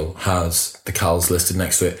meal has the calories listed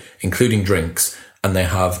next to it, including drinks, and they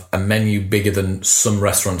have a menu bigger than some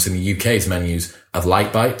restaurants in the UK's menus of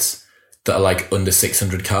light bites that are under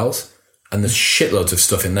 600 calories, and there's shitloads of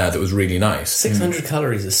stuff in there that was really nice. 600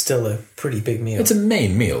 calories is still a pretty big meal. It's a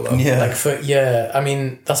main meal, though. Yeah. I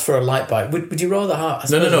mean, that's for a light bite. Would you rather have...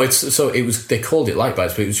 No. They called it light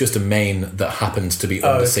bites, but it was just a main that happens to be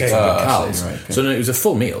under 600 calories. Right, okay. So it was a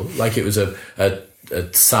full meal. It was a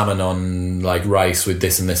salmon on rice with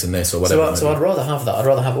this and this and this or whatever. So I'd rather have that. I'd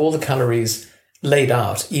rather have all the calories laid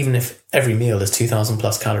out, even if every meal is 2,000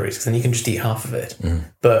 plus calories, because then you can just eat half of it.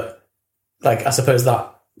 But I suppose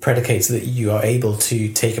that predicates that you are able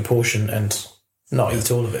to take a portion and not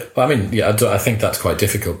eat all of it. Well, I mean, yeah, I think that's quite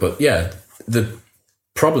difficult. But yeah, the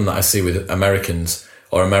problem that I see with Americans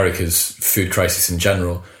or America's food crisis in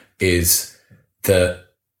general is that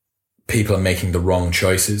people are making the wrong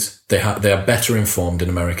choices. They are better informed in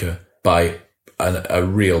America by a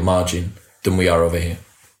real margin than we are over here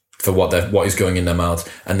for what is going in their mouths.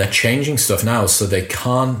 And they're changing stuff now so they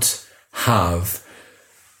can't have,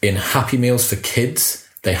 in Happy Meals for kids,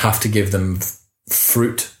 they have to give them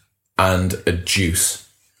fruit and a juice.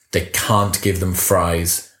 They can't give them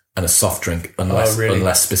fries and a soft drink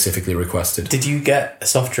unless specifically requested. Did you get a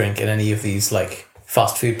soft drink in any of these like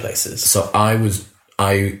fast food places? So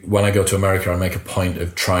when I go to America, I make a point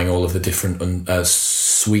of trying all of the different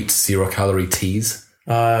sweet 0-calorie teas.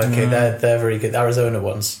 Okay, they're very good. Arizona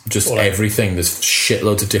ones. Just everything. There's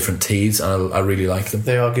shitloads of different teas, and I really like them.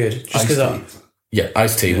 They are good. Just because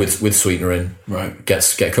iced tea with sweetener in. Right.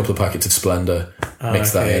 Get a couple of packets of Splenda,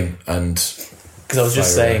 mix that in, and because I was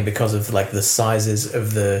just saying because of like the sizes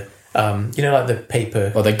of the like the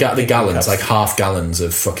paper. Well, the gallons, cups. like half gallons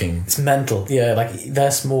of fucking. It's mental. Yeah, like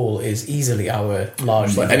their small is easily our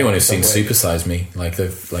large. Like anyone who's seen Super Size Me, the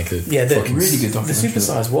really good documentary. The Super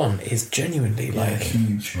Size one is genuinely like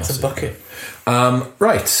huge. It's a bucket.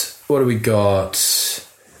 Right, what do we got?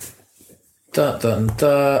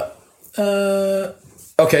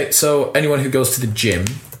 Okay, so anyone who goes to the gym,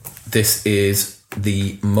 this is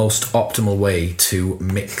the most optimal way to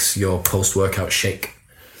mix your post-workout shake.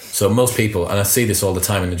 So most people, and I see this all the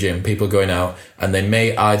time in the gym, people going out and they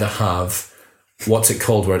may either have, what's it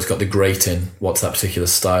called where it's got the grate in? What's that particular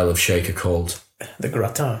style of shaker called? The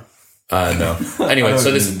gratin. No. Anyway,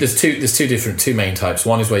 so there's two main types.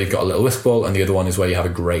 One is where you've got a little whisk ball, and the other one is where you have a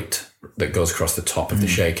grate that goes across the top of the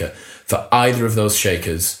shaker. For either of those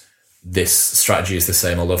shakers, this strategy is the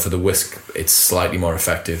same, although for the whisk, it's slightly more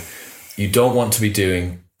effective. You don't want to be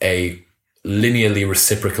doing a linearly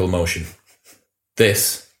reciprocal motion.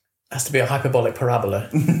 This has to be a hyperbolic parabola.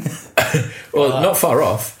 Well, not far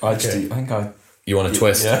off. You want to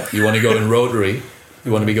twist. Yeah. You want to go in rotary.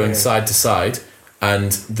 You want to be going side to side.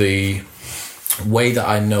 And the way that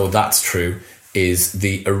I know that's true is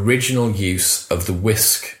the original use of the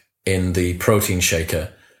whisk in the protein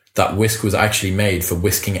shaker. That whisk was actually made for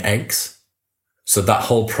whisking eggs. So that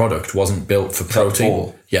whole product wasn't built for protein.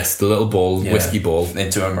 Ball. Yes, the little ball, whiskey ball.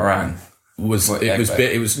 Into a meringue. So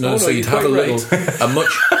you'd have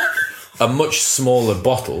a much smaller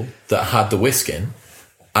bottle that had the whisk in,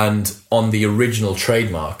 and on the original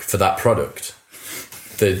trademark for that product,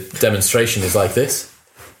 the demonstration is like this.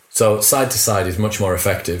 So side to side is much more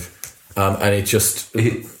effective, and it just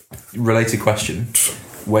related question.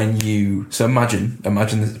 Imagine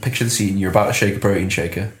picture the scene. You're about to shake a protein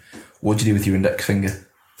shaker. What do you do with your index finger?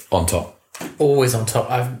 On top. Always on top.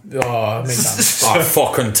 I made that. I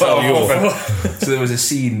fucking tell you. So there was a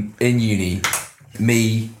scene in uni.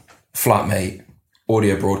 Me, flatmate,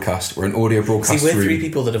 audio broadcast. We're an audio broadcast. See, we're room. three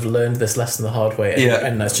people that have learned this lesson the hard way,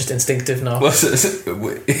 and that's just instinctive now.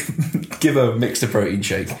 Give a mixed protein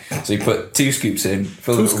shake. So you put 2 scoops in,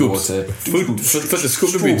 fill it with water. Put the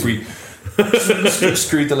scoop in.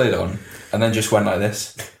 Screwed the lid on, and then just went like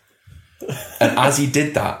this. And as he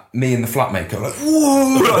did that, me and the flatmate go like,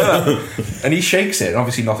 whoa! And he shakes it, and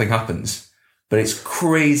obviously nothing happens. But it's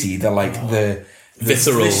crazy. The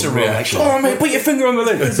visceral reaction. Like, oh mate, put your finger on the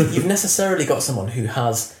lid. You've necessarily got someone who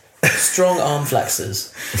has strong arm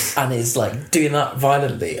flexors and is like doing that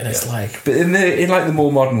violently, and it's like. But in the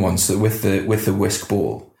more modern ones, so with the whisk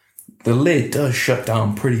ball, the lid does shut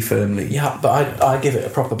down pretty firmly. Yeah, but I give it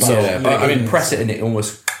a proper. So press it and it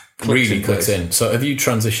almost clicks in. So have you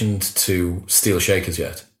transitioned to steel shakers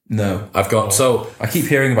yet? No, I've got. So I keep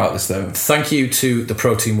hearing about this though. Thank you to the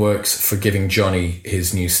Protein Works for giving Johnny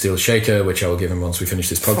his new steel shaker, which I will give him once we finish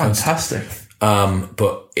this podcast. Fantastic.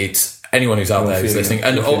 But it's anyone who's out there who's listening,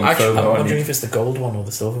 and actually, I'm wondering if it's the gold one or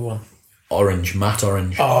the silver one. Orange, matte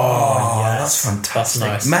orange. Oh, yes, that's fantastic.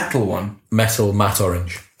 That's nice. Metal one. Metal matte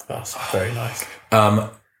orange. That's very nice.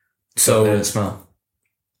 So they don't smell.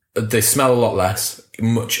 They smell a lot less,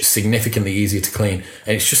 much significantly easier to clean,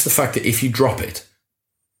 and it's just the fact that if you drop it.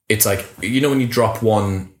 It's like, when you drop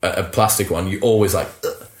a plastic one, you always like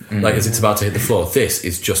as it's about to hit the floor. This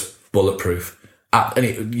is just bulletproof.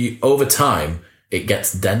 And over time, it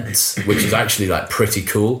gets dense, which is actually like pretty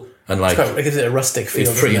cool. And like, it gives it a rustic feel.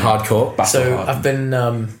 It's pretty hardcore. So I've been,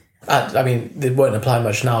 it won't apply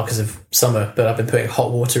much now because of summer, but I've been putting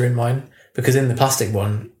hot water in mine because in the plastic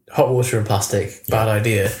one, hot water and plastic, bad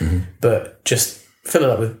idea. Mm-hmm. But just fill it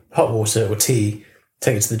up with hot water or tea.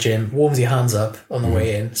 take it to the gym, warms your hands up on the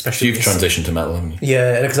way in, especially. You've transitioned to metal, haven't you?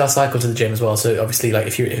 Yeah, because I cycle to the gym as well. So obviously, like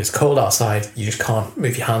if it's cold outside, you just can't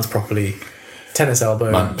move your hands properly. Tennis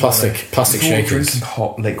elbow, Man, plastic shakers. Drinking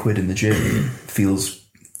hot liquid in the gym feels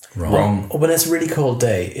wrong. When it's a really cold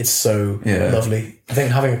day, it's so lovely. I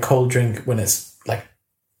think having a cold drink when it's like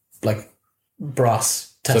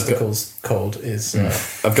brass testicles cold is.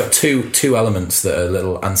 I've got two elements that are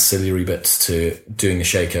little ancillary bits to doing the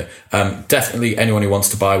shaker. Definitely anyone who wants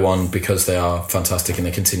to buy one, because they are fantastic and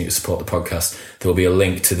they continue to support the podcast, there will be a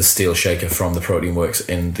link to the steel shaker from the Protein Works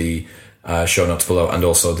in the show notes below, and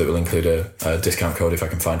also that will include a discount code if I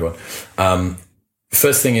can find one.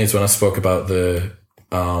 First thing is, when I spoke about the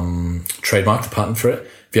trademark, the patent for it,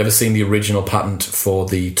 have you ever seen the original patent for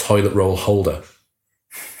the toilet roll holder?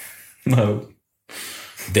 No.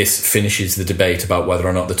 This finishes the debate about whether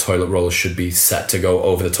or not the toilet roll should be set to go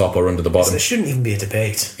over the top or under the bottom. There shouldn't even be a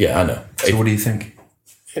debate. Yeah, I know. So what do you think?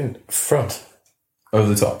 In front, Over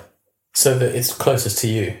the top? so that it's closest to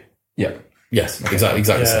you. Yeah. Yes, exactly.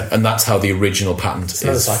 Yeah. And that's how the original patent It's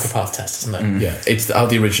another is. psychopath test, isn't it? Yeah, it's how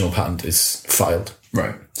the original patent is filed.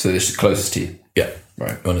 Right. So it's closest to you. Yeah,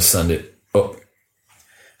 Right. You want to send it up.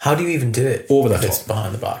 How do you even do it Over the if it's top.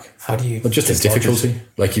 behind the back? How do you? But just a dislodge it? difficulty.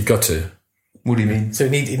 Like you've got to. What do you mean? So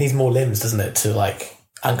it needs more limbs, doesn't it, to like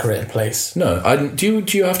anchor it in place? No, do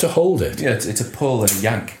you have to hold it? Yeah, it's a pull and a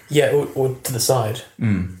yank. Yeah, or to the side.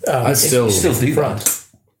 I still do front. that.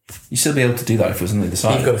 You still be able to do that if it was on the other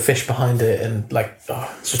side. You've got a fish behind it, and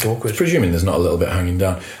it's just awkward. presuming there's not a little bit hanging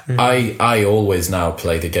down. I always now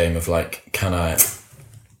play the game of like, can I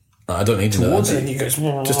don't need to know. And then you go.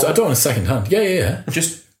 Just I don't want a second hand. Yeah.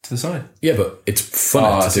 Just to the side. Yeah, but it's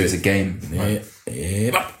fun to do. It's a game. Right.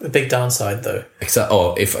 Yeah. The big downside, though. Except, I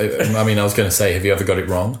was going to say, have you ever got it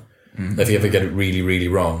wrong? If you ever get it really, really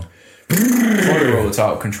wrong, Toilet roll that's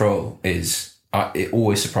out of control is. It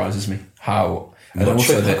always surprises me how. And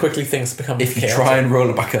also How that quickly things become. if you chaotic. try and roll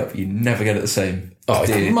it back up, you never get it the same. Oh,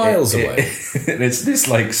 it's miles away. It's this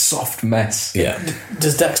like soft mess. yeah.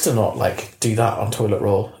 Does Dexter not like do that on toilet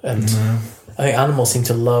roll? And I think animals seem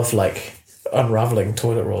to love like unraveling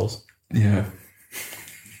toilet rolls. Yeah.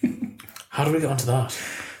 How do we get onto that?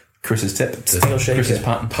 Chris's tip. Steel shaker. Chris's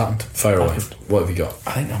patent. Patent, fire away. What have you got?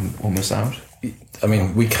 I think I'm almost out. I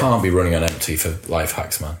mean, we can't be running on empty for life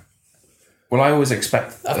hacks, man. Well, I always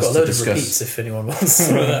expect I've us got a to load of discuss. repeats if anyone wants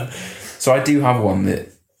to know that. So I do have one that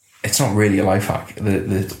it's not really a life hack.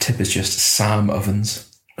 The tip is just Sam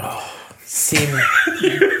ovens. Sim. Do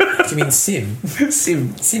you mean Sim?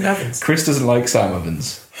 Sim. Sim Evans. Chris doesn't like Sam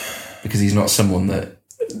ovens because he's not someone that.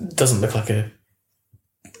 Doesn't look like a.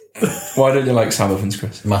 Why don't you like Sam ovens,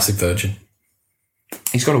 Chris? Massive virgin.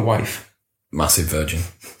 He's got a wife. Massive virgin.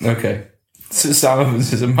 Okay. So Sam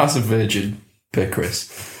ovens is a massive virgin per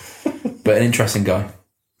Chris. But an interesting guy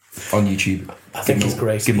on YouTube. I think he's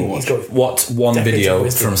great. Give him a watch. He's got What one decades of video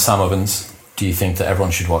wisdom. from Sam Ovens do you think that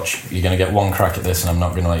everyone should watch? You're going to get one crack at this and I'm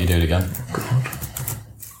not going to let you do it again.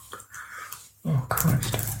 Oh,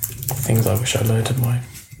 Christ. things I wish I learned in my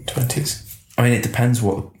 20s. I mean, it depends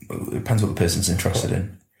what the person's interested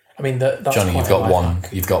in. I mean, that's Johnny, quite you've a got life one.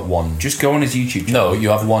 hack. You've got one. Just go on his YouTube channel. No, you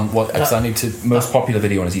have one. What? Because I need to. Most popular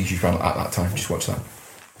video on his YouTube channel at that time. Just watch that.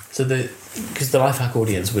 So because the life hack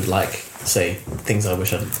audience would like say things I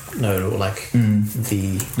wish I'd known, or like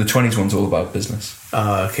the The 20s one's all about business.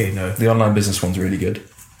 okay, no, The online business one's really good.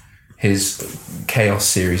 His Chaos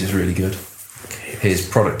series is really good. His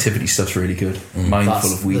productivity stuff's really good.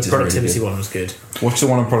 Mindful of Weeds the is really productivity good. one was good. Watch the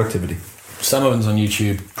one on productivity. Sam Ovens on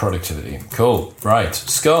YouTube. Productivity. Cool. Right.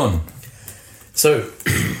 Scone. So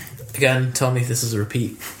again, tell me if this is a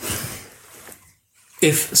repeat.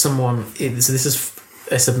 If someone, so this is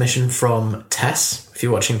a submission from Tess. If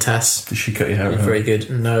you're watching Tess, Did she cut your hair? very good.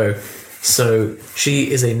 No, so she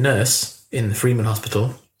is a nurse in the Freeman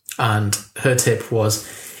Hospital, and her tip was: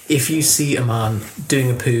 if you see a man doing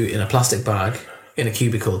a poo in a plastic bag in a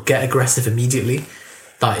cubicle, get aggressive immediately.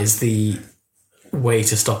 That is the way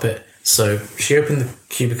to stop it. So she opened the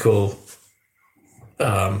cubicle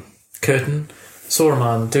curtain, saw a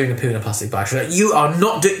man doing a poo in a plastic bag. She's like, "You are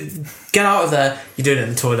not get out of there! You're doing it in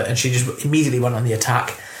the toilet." And she just immediately went on the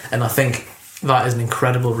attack. And I think that is an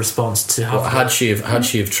incredible response to have. Had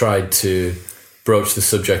she have tried to broach the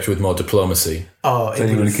subject with more diplomacy? Oh, Then it you're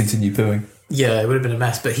going would, to continue pooing. yeah, it would have been a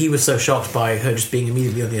mess. But he was so shocked by her just being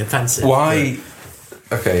immediately on the offensive. Why?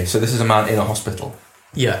 Okay, so this is a man in a hospital.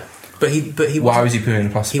 Yeah, but he Why wasn't, was he pooing in a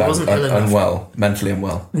plastic he bag? wasn't ill enough. Unwell, mentally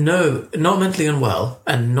unwell. no, not mentally unwell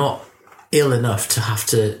and not ill enough to have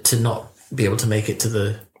to not be able to make it to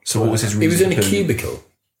the. So what was his reason? He was in a for pooing? cubicle.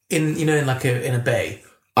 In like in a bay.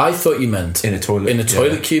 I thought you meant In a toilet, In a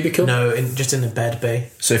toilet yeah. cubicle? No, just in a bed bay.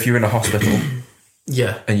 So if you're in a hospital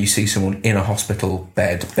Yeah. and you see someone in a hospital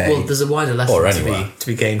bed bay, Well, there's a wider lesson Or to anywhere.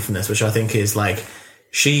 be gained from this, which I think is like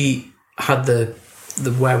she had the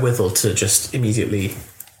wherewithal to just immediately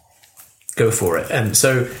go for it. And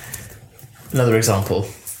so, another example,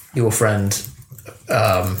 your friend,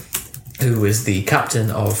 who is the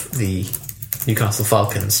captain of the Newcastle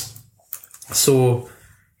Falcons, saw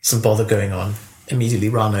some bother going on, immediately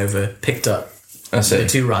ran over, picked up that's the it.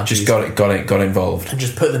 two Rajis Just got involved and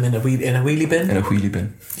just put them in a wheelie bin. in a wheelie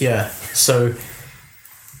bin. Yeah. So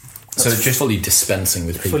So just fully dispensing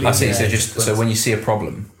with people. Fully- I see. Yeah, So when you see a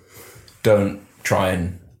problem, don't try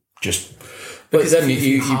and just. But then if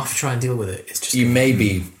you you half try and deal with it. It's just you may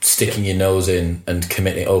be sticking your nose in and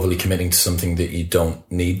overly committing to something that you don't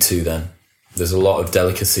need to. Then there's a lot of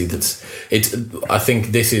delicacy. I think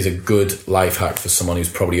this is a good life hack for someone who's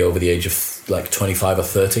probably over the age of like 25 or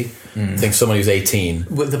 30. I think someone who's 18.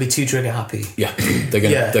 Well, they'll be too trigger happy. Yeah, they're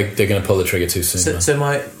gonna Yeah. they're gonna pull the trigger too soon. So,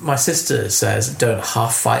 man. so my sister says don't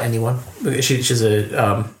half fight anyone. She's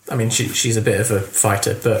a she's a bit of a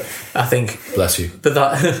fighter, but I think Bless you. but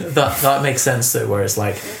that makes sense though. Whereas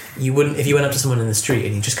like you wouldn't if you went up to someone in the street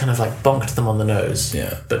and you just kind of like bonked them on the nose,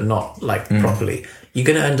 Yeah. but not like properly. You're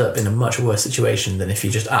going to end up in a much worse situation than if you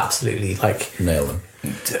just absolutely like. Nail them. I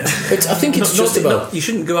think it's just about. You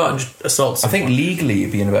shouldn't go out and just assault I someone. think legally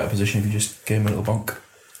you'd be in a better position if you just gave him a little bonk.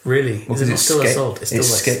 Really, Well, is it 'cause not still sca- assault? It's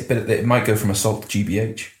still like, but it might go from assault to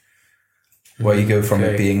GBH, where you go from it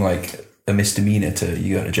okay. being like a misdemeanor to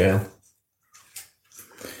you go to jail.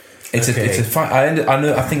 It's Okay. a fight.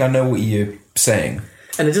 I think I know what you're saying.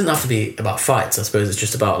 and it doesn't have to be about fights. I suppose it's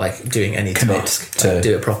just about like doing any Commit task, to- like,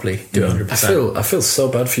 do it properly, do it 100%. I feel so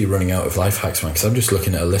bad for you running out of life hacks, man. Because I'm just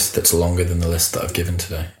looking at a list that's longer than the list that I've given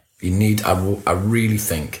today. You need. I really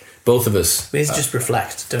think both of us. We need to just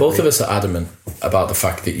reflect. Don't Both we? of us are adamant about the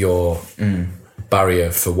fact that your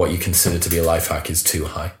barrier for what you consider to be a life hack is too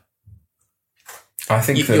high. I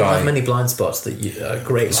think You, that you'll have many blind spots that you are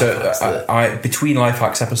great. So life hacks that- I between life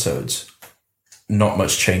hacks episodes, not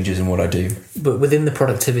much changes in what I do. but within the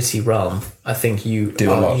productivity realm, I think Do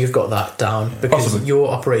a lot. you've got that down because Possibly. you're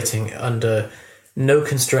operating under no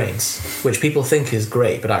constraints, which people think is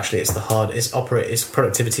great, but actually it's it's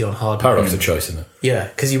productivity on hard. Paradox of choice, isn't it? Yeah,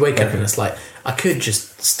 because you wake up and it's like I could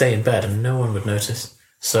just stay in bed and no one would notice.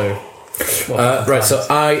 So Right, so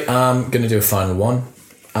I am going to do a final one,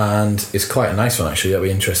 and it's quite a nice one actually. I'd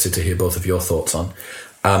be interested to hear both of your thoughts on.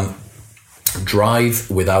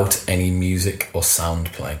 Drive without any music or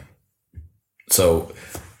sound playing. So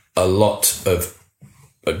a lot of,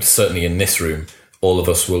 certainly in this room, all of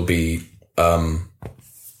us will be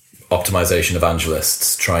optimization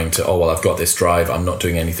evangelists trying to, I've got this drive, I'm not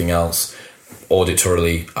doing anything else.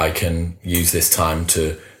 Auditorily, I can use this time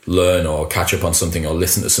to learn or catch up on something or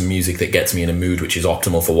listen to some music that gets me in a mood which is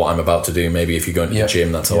optimal for what I'm about to do. Maybe if you're going to the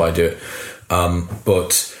gym, that's how I do it.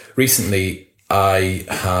 But recently I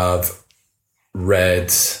have read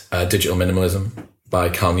Digital Minimalism by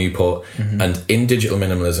Cal Newport. And in Digital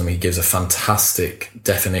Minimalism, he gives a fantastic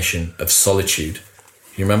definition of solitude.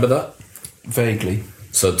 You remember that? Vaguely.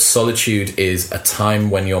 So solitude is a time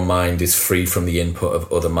when your mind is free from the input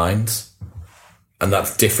of other minds. And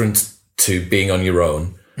that's different to being on your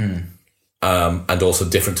own. And also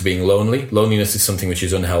different to being lonely. Loneliness is something which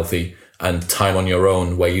is unhealthy, and time on your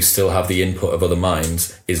own where you still have the input of other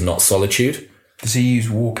minds is not solitude. Does he use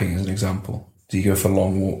walking as an example? Do you go for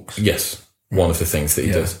long walks? Yes, one of the things that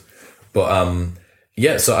he does. But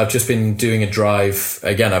so I've just been doing a drive.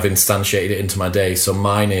 Again, I've instantiated it into my day. So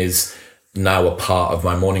mine is now a part of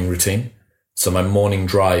my morning routine. So my morning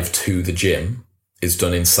drive to the gym is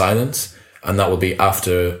done in silence. And that will be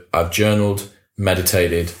after I've journaled,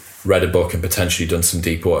 meditated, read a book, and potentially done some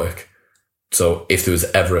deep work. So if there was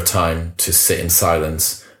ever a time to sit in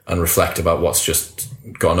silence and reflect about what's just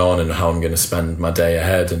gone on and how I'm going to spend my day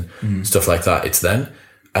ahead and stuff like that, it's then.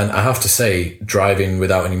 And I have to say, driving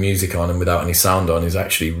without any music on and without any sound on is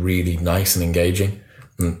actually really nice and engaging.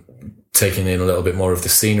 And taking in a little bit more of the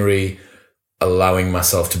scenery, allowing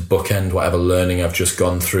myself to bookend whatever learning I've just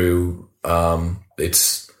gone through.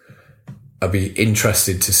 I'd be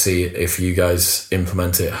interested to see if you guys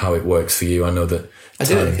implement it, how it works for you. I know that I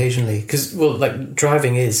do it occasionally because, like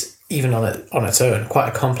driving is even on its own quite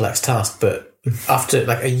a complex task. But after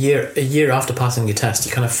like a year after passing your test,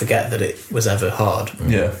 you kind of forget that it was ever hard.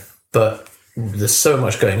 Yeah. But there's so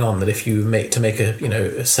much going on that if you make a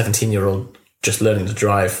 17-year-old just learning to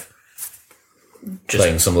drive,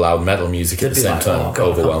 playing some loud metal music at the they'd be same like, time, oh, God,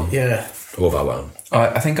 overwhelmed. yeah.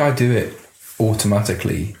 I think I do it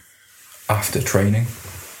automatically after training.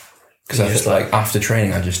 Because I just like after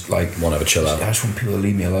training, I just like Want to have a chill out. I just want people to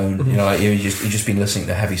leave me alone. You know, like you've just been listening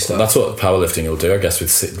to heavy stuff. That's what powerlifting will do, I guess,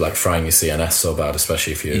 with like frying your CNS so bad,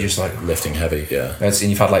 especially if you're just like lifting heavy. Yeah. And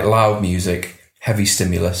you've had like loud music, heavy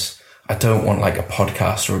stimulus. I don't want like a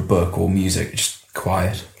podcast or a book or music, just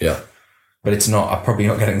quiet. Yeah. But it's not. I'm probably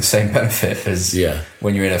not getting the same benefit as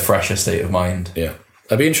when you're in a fresher state of mind. Yeah.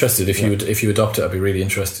 I'd be interested if you adopt it. I'd be really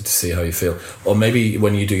interested to see how you feel, or maybe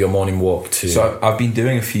when you do your morning walk to. So I've been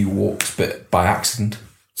doing a few walks, but by accident.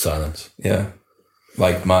 Silence. Yeah,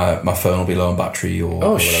 like my phone will be low on battery or.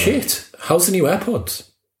 Oh shit! How's the new AirPods?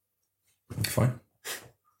 Fine.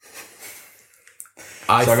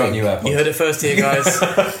 I got new AirPods. You heard it first here, guys.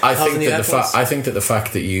 I think that the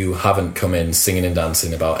fact that you haven't come in singing and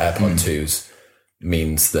dancing about AirPod 2s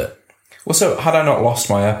means that. Well, so had I not lost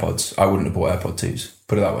my AirPods, I wouldn't have bought AirPod 2s.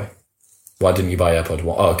 Put it that way. Why didn't you buy AirPod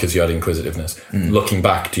 1? Oh, because you had inquisitiveness. Looking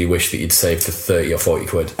back, do you wish that you'd saved the 30 or 40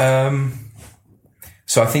 quid?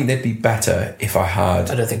 So I think they'd be better if I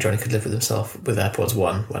had. I don't think Johnny could live with himself with AirPods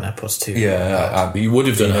 1 when AirPods 2. Yeah, you would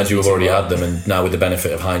have done had you have already had them, and now with the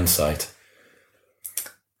benefit of hindsight.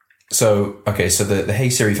 So the Hey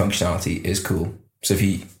Siri functionality is cool. So if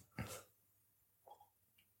you.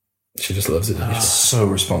 She just loves it. Doesn't she? So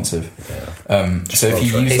responsive. Yeah. So if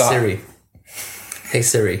you use Hey that. Siri. Hey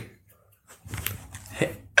Siri.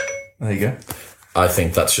 There you go. I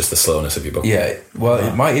think that's just the slowness of your book. Yeah. Well,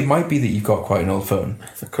 it might be that you've got quite an old phone.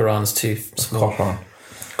 The Quran's too small. Quran.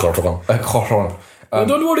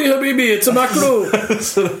 Don't worry, Habibi, it's a macro.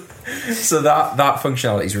 So that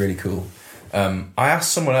functionality is really cool. I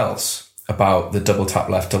asked someone else about the double tap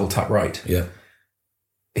left, double tap right. Yeah.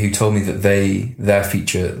 Who told me that their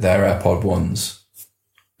AirPod 1s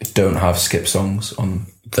don't have skip songs on them.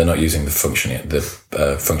 They're not using the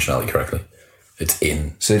functionality correctly. It's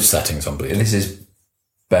in settings on Bluetooth. This is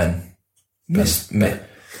Ben. Ben's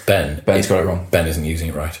got it wrong. Ben isn't using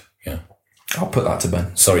it right. Yeah. I'll put that to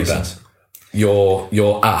Ben. Sorry, Ben.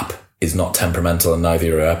 Your app is not temperamental, and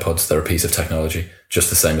neither are AirPods. They're a piece of technology, just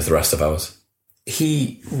the same as the rest of ours.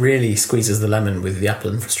 He really squeezes the lemon with the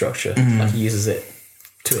Apple infrastructure. Like he uses it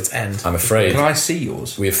to its end. I'm afraid. Can I see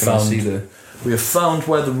yours? We have found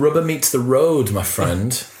where the rubber meets the road, my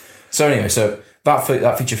friend. So anyway,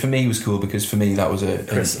 that feature for me was cool because for me that was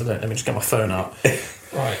Chris, let me just get my phone out.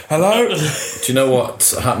 Right. Hello. Do you know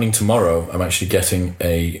what's happening tomorrow? I'm actually getting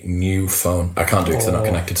a new phone. I can't do it because they're not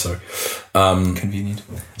connected. Sorry. Convenient.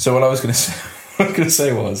 So what I was going to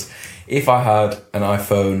say was, if I had an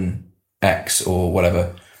iPhone X or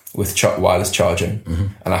whatever with wireless charging,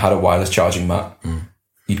 and I had a wireless charging mat,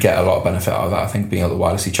 you'd get a lot of benefit out of that. I think being able to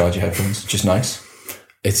wirelessly charge your headphones, just nice.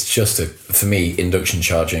 It's just for me, induction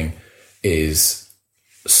charging is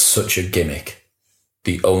such a gimmick.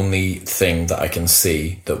 The only thing that I can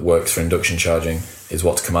see that works for induction charging is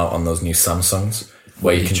what's come out on those new Samsungs,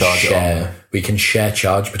 where you can share. We can share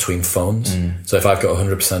charge between phones. So if I've got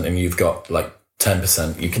 100% and you've got like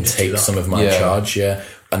 10%, you can take some of my charge. Yeah,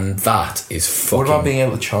 and that is fucking. What about being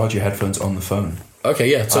able to charge your headphones on the phone?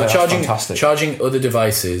 Okay, yeah. So charging other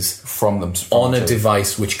devices from them on a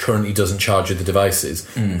device which currently doesn't charge other devices,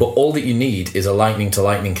 but all that you need is a lightning to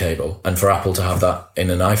lightning cable, and for Apple to have that in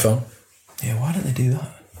an iPhone. Yeah, why don't they do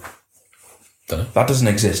that? Don't know. That doesn't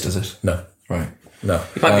exist, does it? No. Right. No.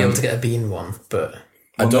 You might be able to get a Bean one, but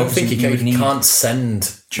I don't think you can't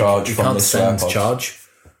send charge. You can't send charge.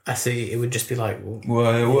 I see. It would just be like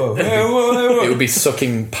whoa. It would be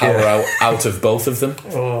sucking power out of both of them,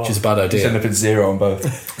 which is a bad idea. You end up at zero on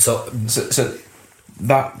both. So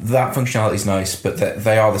that functionality is nice, but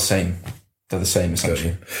they are the same. They're the same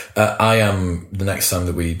essentially. I am the next time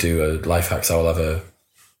that we do a life hacks, I will have a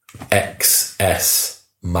XS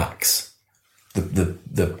Max,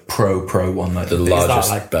 the pro one, like the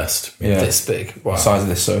largest, best. Yeah, this big, the size of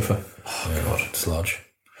this sofa. Oh god, it's large.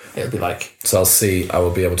 It'll be like. So I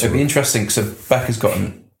will be able to. It'll be interesting. So Becca's got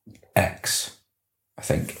an X, I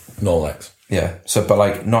think. Null X. Yeah. So, but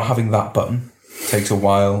like not having that button takes a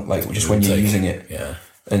while. Like just when you're using it. Yeah.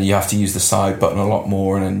 And you have to use the side button a lot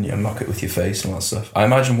more, and then you unlock it with your face and all that stuff. I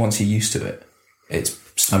imagine once you're used to it, it's.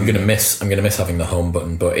 I'm gonna miss having the home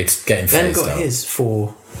button, but it's getting phased out. Ben got his for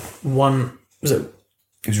one. Was it?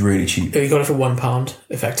 It was really cheap. He got it for £1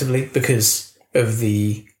 effectively because of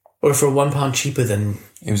the, or for £1 cheaper than.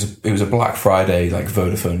 It was a Black Friday like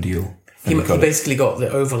Vodafone deal. He basically got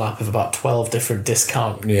the overlap of about 12 different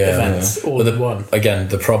discount events all in one. Again,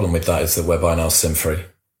 the problem with that is that we're buying ours SIM free.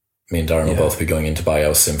 Me and Darren will both be going in to buy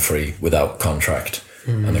ours SIM free without contract,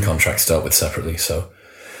 and the contract's dealt with separately. So.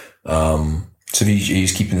 So you're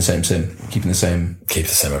just keeping the same SIM, keep the same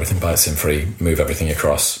everything, buy it SIM free, move everything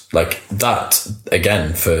across. Like that,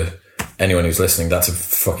 again, for anyone who's listening, that's a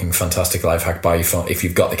fucking fantastic life hack. Buy your phone. If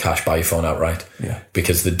you've got the cash, buy your phone outright. Yeah.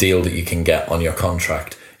 Because the deal that you can get on your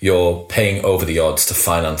contract, you're paying over the odds to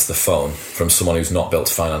finance the phone from someone who's not built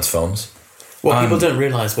to finance phones. What people don't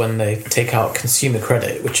realise when they take out consumer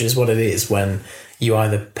credit, which is what it is when you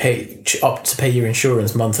either opt to pay your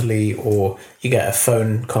insurance monthly or you get a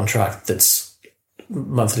phone contract that's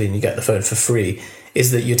monthly and you get the phone for free,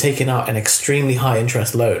 is that you're taking out an extremely high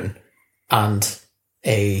interest loan and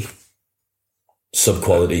a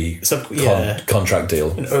Sub-quality contract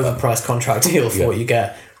deal. An overpriced contract deal for what you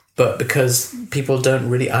get. But because people don't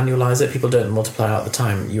really annualise it, people don't multiply out the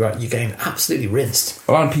time, you're getting absolutely rinsed.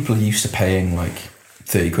 A lot of people are used to paying like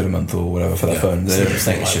 30 quid a month or whatever for their phone. They don't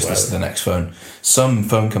think it's just this is the next phone. Some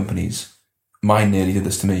phone companies, mine nearly did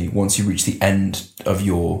this to me, once you reach the end of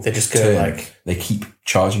your they just go term, they keep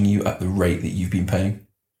charging you at the rate that you've been paying.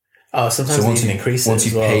 Oh, sometimes they even increase it. Once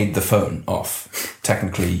you've as well. paid the phone off,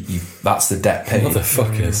 technically that's the debt paid.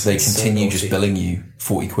 Motherfuckers. They continue just billing you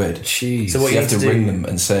 40 quid. Jeez. So what you you have need to to ring do- them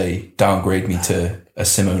and say, downgrade me to a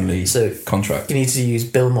SIM-only contract. You need to use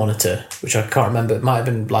Bill Monitor, which I can't remember. It might have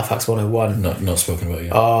been Lifehacks 101. Not spoken about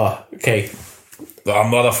yet. Oh, okay. That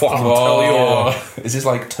motherfucker. Is this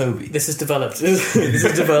like Toby? This is developed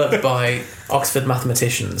by Oxford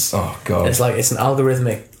mathematicians. Oh, God. It's an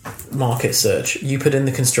algorithmic market search. You put in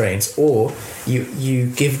the constraints, or you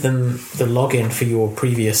give them the login for your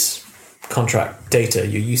previous contract data,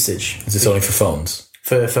 your usage. Is this only for phones?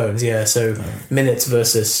 For phones, yeah. So minutes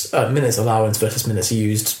versus minutes allowance versus minutes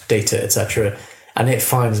used, data, etc. And it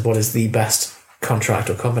finds what is the best contract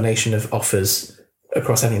or combination of offers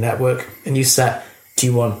across any network. And you set: do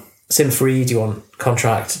you want SIM free? Do you want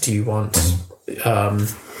contract? Do you want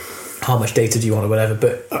how much data do you want or whatever?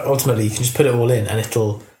 But ultimately, you can just put it all in, and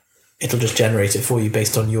it'll just generate it for you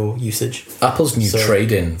based on your usage. Apple's new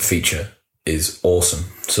trade-in feature is awesome.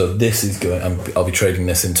 So this is going. I'll be trading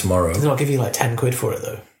this in tomorrow. Does it not give you like 10 quid for it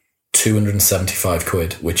though? 275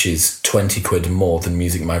 quid, which is 20 quid more than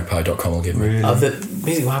musicmagpie.com will give me. Really? The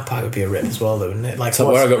Music Magpie would be a rip as well, though, wouldn't it? Like, So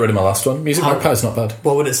where I got rid of my last one, Music Magpie's not bad.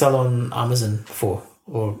 What would it sell on Amazon for?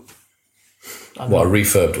 Or What, a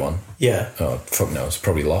refurbed one? yeah, Oh, fuck no, it's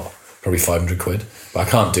probably a lot. Probably 500 quid. But I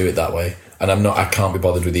can't do it that way. And I can't be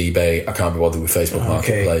bothered with eBay. I can't be bothered with Facebook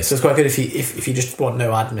Marketplace. So it's quite good if you just want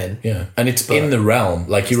no admin. Yeah. And it's in the realm.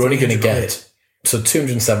 Like, you're only going to 300 get... So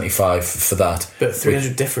 275 for that. But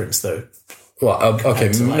 300 difference though. Well, okay,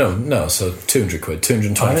 no. So 200 quid,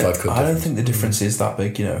 225 quid. I don't think the difference is that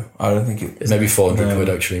big, I don't think it... Maybe 400 quid,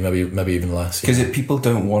 actually. Maybe even less. Because people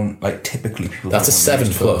don't want... Like, typically people That's a don't want 7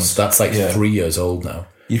 used plus. phones. That's like 3 years old now.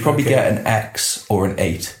 You'd probably get an X or an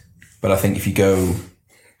 8. But I think if you go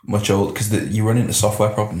much old... Because you run into software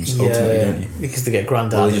problems, ultimately, don't you? Because they get Well,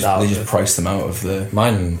 granddaded out. they just price them out of the...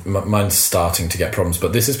 Mine's starting to get problems,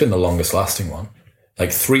 but this has been the longest lasting one.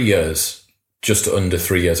 Like 3 years, just under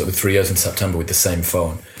 3 years. It was 3 years in September with the same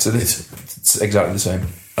phone. So it's exactly the same.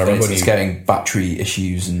 I remember when it's getting battery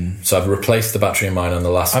issues and... So I've replaced the battery in mine on the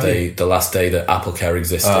last day that Apple Care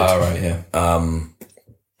existed. right, yeah.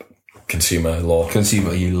 Consumer law.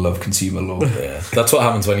 You love consumer law. Yeah. That's what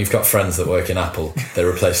happens when you've got friends that work in Apple. They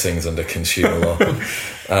replace things under consumer law.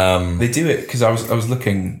 They do it because I was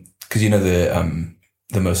looking... Because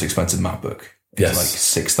the most expensive MacBook... Yes. Like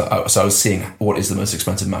 6. So I was seeing what is the most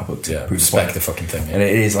expensive MacBook to prove the spec point. the fucking thing. And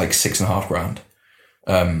it is like $6,500.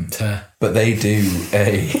 But they do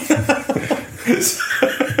a...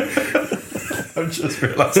 I'm just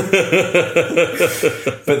realising.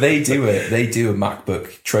 But they do a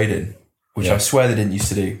MacBook trade-in, which I swear they didn't used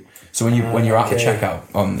to do. So when you're at the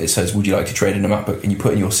checkout, it says, would you like to trade in a MacBook? And you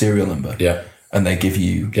put in your serial number. Yeah. And they give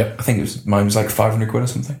you... Yep. I think mine was like 500 quid or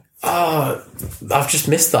something. I've just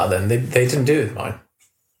missed that then. They didn't do it with mine.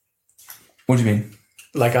 What do you mean?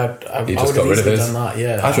 Like I just would got have rid of easily it. done that,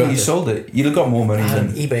 yeah. I thought you sold it. You'd have got more money I had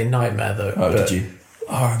an than... eBay nightmare though. Oh, but, did you?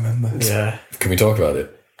 Oh, I remember. Yeah. Can we talk about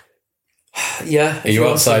it? Yeah. Are you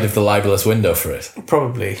outside of the libelous window for it?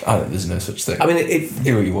 Probably. I think there's no such thing. I mean, it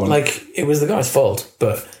do what you want. Like, it was the guy's fault,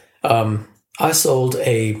 but I sold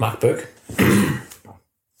a MacBook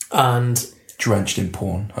and... Drenched in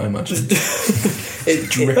porn, I imagine.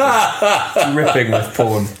 Dripping with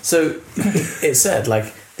porn. So it said,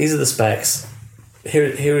 like, these are the specs. Here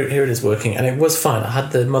it is working, and it was fine. I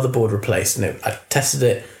had the motherboard replaced, and I tested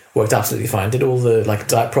it, worked absolutely fine. Did all the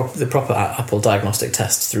the proper Apple diagnostic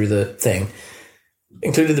tests through the thing,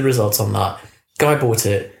 included the results on that. Guy bought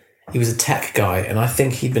it. He was a tech guy, and I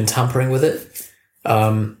think he'd been tampering with it.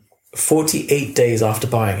 48 days after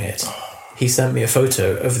buying it, he sent me a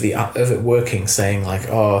photo of it working, saying like,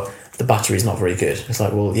 "Oh, the battery's not very good. It's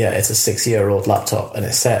like, well, yeah, it's a 6-year-old laptop, and I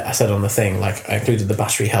said on the thing, like, I included the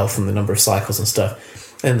battery health and the number of cycles and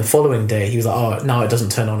stuff. And the following day, he was like, oh, now it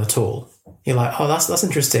doesn't turn on at all. You're like, oh, that's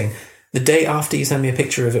interesting. The day after you send me a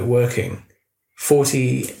picture of it working,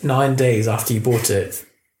 49 days after you bought it,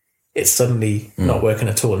 it's suddenly not working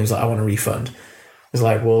at all. And he's like, I want a refund. I was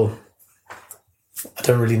like, well, I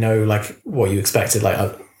don't really know, like, what you expected. Like,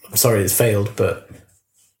 I'm sorry it's failed, but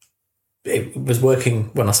it was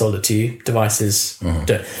working when I sold it to you. Devices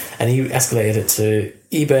don't. And he escalated it to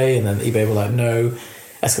eBay, and then eBay were like, no.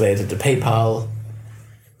 Escalated it to PayPal.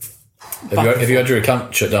 Have you had your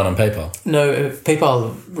account shut down on PayPal? No,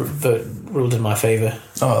 PayPal ruled in my favour.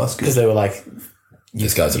 Oh, that's good. Because they were like,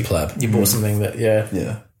 This guy's a pleb. you bought something that,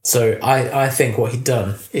 Yeah. So I think what he'd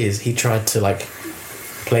done is he tried to, like,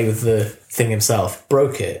 play with the thing himself,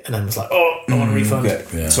 broke it, and then was like, oh, I want a refund.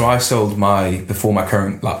 Yeah. So I sold before my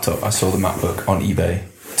current laptop, I sold a MacBook on eBay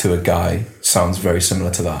to a guy, sounds very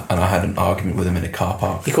similar to that, and I had an argument with him in a car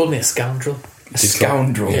park. He called me a scoundrel. A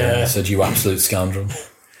scoundrel. Yeah. I said, you absolute scoundrel.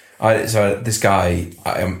 This guy,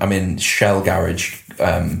 I'm in Shell Garage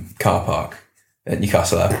car park at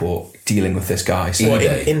Newcastle Airport dealing with this guy. So What,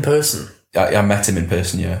 in person? I met him in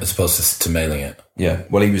person, yeah. As opposed to mailing it. Yeah.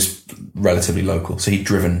 Well, he was relatively local, so he'd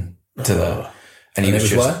driven to there. And he was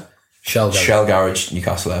just where? Shell Garage,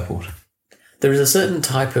 Newcastle Airport. There is a certain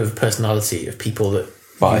type of personality of people that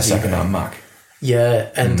Buy a use second-hand Mac. Yeah,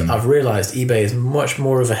 and I've realised eBay is much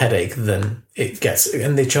more of a headache than it gets.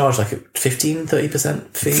 And they charge like a 15,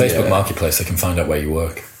 30% fee. Facebook Marketplace, they can find out where you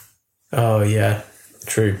work. Oh, yeah.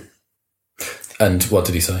 True. And what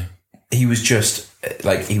did he say? He was just,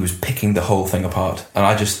 like, he was picking the whole thing apart. And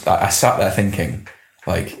I sat there thinking,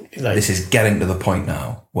 like, this is getting to the point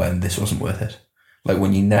now when this wasn't worth it. Like,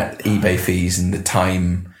 when you net eBay fees and the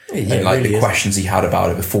time and, like, really the questions he had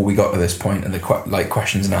about it before we got to this point and the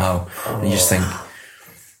questions now, and you just think,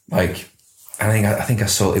 like, I think I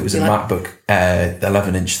saw, it was a MacBook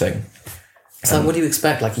 11-inch thing. So what do you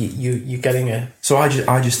expect? Like, you're getting a... So I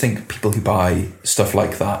just think people who buy stuff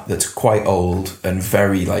like that's quite old and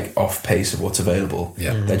very, like, off pace of what's available,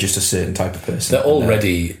 they're just a certain type of person. They're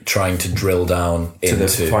already trying to drill down to into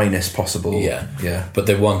the finest possible. Yeah. But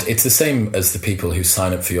it's the same as the people who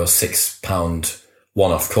sign up for your £6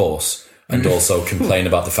 one-off course and also complain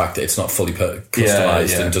about the fact that it's not fully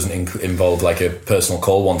customized and doesn't involve, like, a personal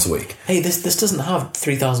call once a week. Hey, this doesn't have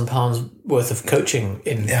 £3,000 worth of coaching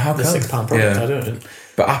in the £6 product. I don't.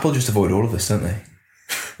 But Apple just avoid all of this, don't they?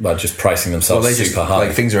 By just pricing themselves super high.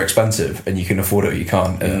 Like, things are expensive and you can afford it or you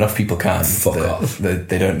can't, and enough people can. Fuck off.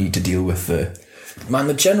 They don't need to deal with the... Man,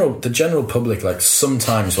 the general public, like,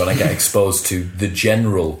 sometimes when I get exposed to the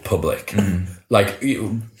general public, like,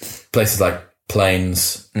 places like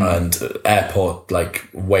planes and airport, like,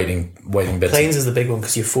 waiting bits. Planes is the big one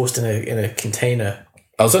because you're forced in a container.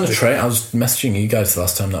 I was on a train. I was messaging you guys the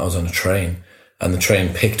last time that I was on a train, and the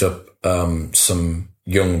train picked up some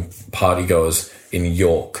young partygoers in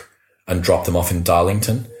York and dropped them off in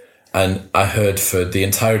Darlington. And I heard for the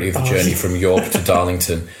entirety of the journey from York to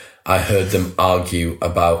Darlington, I heard them argue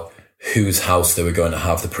about whose house they were going to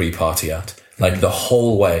have the pre-party at. Like, the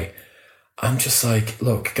whole way. I'm just like,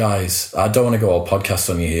 look, guys, I don't want to go all podcast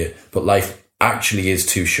on you here, but life actually is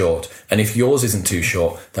too short. And if yours isn't too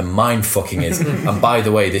short, then mine fucking is. And by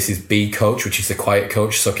the way, this is B coach, which is the quiet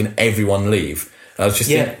coach, so can everyone leave? And I was just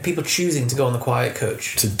thinking, people choosing to go on the quiet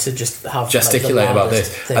coach to just have gesticulate about this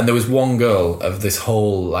thing. And there was one girl of this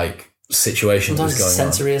whole, like, situation sometimes that was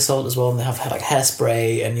going sensory assault as well, and they have, like,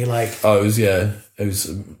 hairspray, and you're like, it was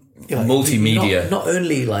like, multimedia, not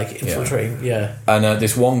only, like, infiltrating, And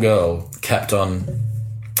this one girl kept on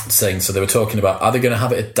saying, so they were talking about, are they going to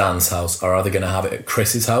have it at Dan's house or are they going to have it at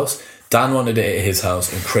Chris's house? Dan wanted it at his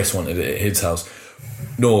house and Chris wanted it at his house.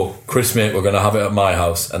 No, Chris, mate, we're going to have it at my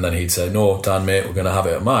house. And then he'd say, no, Dan, mate, we're going to have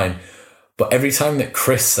it at mine. But every time that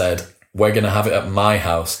Chris said, we're going to have it at my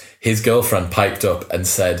house, his girlfriend piped up and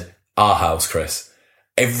said, our house, Chris.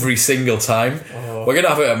 Every single time. We're going to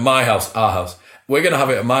have it at my house, our house. We're going to have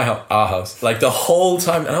it at my house, our house. Like, the whole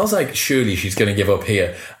time. And I was like, surely she's going to give up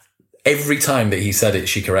here. Every time that he said it,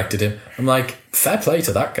 she corrected him. I'm like, fair play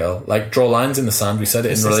to that girl. Like, draw lines in the sand. We said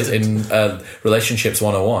it in Relationships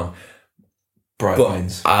 101. Bright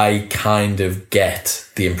lines. I kind of get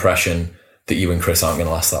the impression that you and Chris aren't going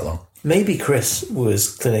to last that long. Maybe Chris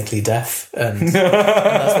was clinically deaf, and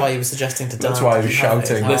that's why he was suggesting to Dan. That's why he was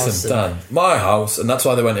shouting. Listen, Dan, my house. And that's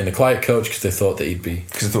why they went in a quiet coach, because they thought that he'd be...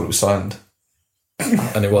 Because they thought it was silent.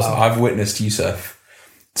 And it wasn't. I've witnessed Yusuf.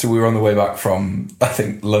 So we were on the way back from, I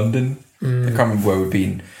think, London. I can't remember where we'd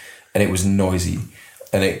been. And it was noisy.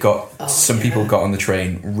 and it got some people got on the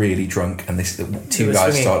train really drunk, and this two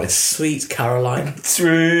guys started Sweet Caroline,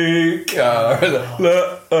 Sweet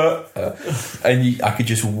Caroline, and I could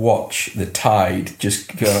just watch the tide just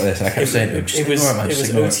go like this. And I kept saying, it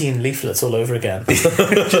was OT and leaflets all over again.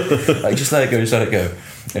 Like, just let it go.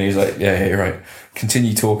 And he was like, yeah, you're right.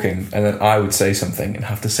 Continue talking, and then I would say something and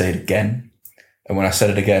have to say it again. And when I said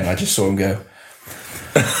it again, I just saw him go.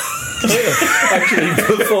 Actually,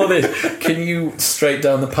 before this, can you straight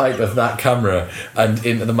down the pipe of that camera and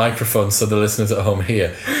into the microphone so the listeners at home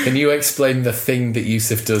hear? Can you explain the thing that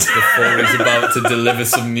Yusuf does before he's about to deliver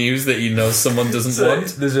some news that you know someone doesn't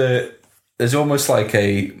want? There's almost like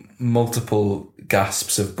a multiple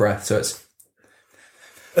gasps of breath, so it's.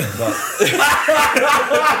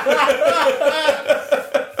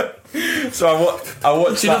 So I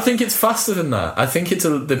watch. Do you not think it's faster than that? I think it's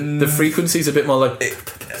the frequency's a bit more like.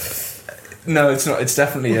 No, it's not. It's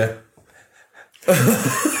definitely a.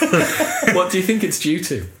 What do you think it's due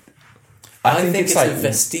to? I think it's like a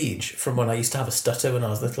vestige from when I used to have a stutter when I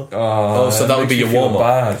was little. So that would be your warm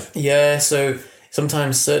up. Yeah, so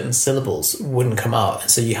sometimes certain syllables wouldn't come out,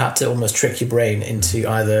 so you had to almost trick your brain into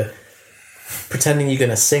either pretending you're going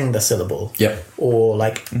to sing the syllable, or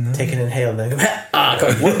like take an inhale and then go,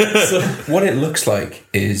 So what it looks like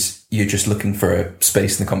is you're just looking for a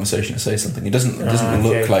space in the conversation to say something. It doesn't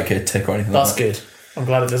look like a tick or anything. That's like that. good. I'm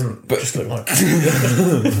glad it doesn't just look like.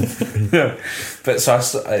 Yeah. But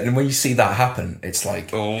and when you see that happen, it's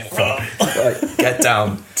like, like, get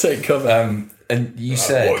down, take cover. And you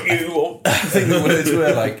said, what you want? I think the words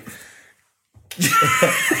were like.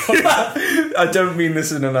 I don't mean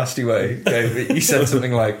this in a nasty way, okay, but you said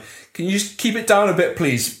something like, "Can you just keep it down a bit,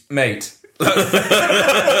 please, mate?" Why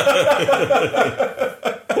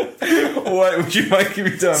would you mind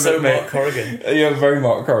keeping it down a bit, mate? Mark Corrigan. Yeah, very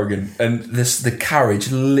Mark Corrigan. And the carriage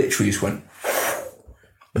literally just went,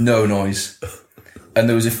 no noise. And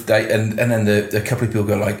there was and then the couple of people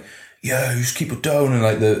go like, "Yeah, just keep it down." And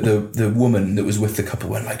like the woman that was with the couple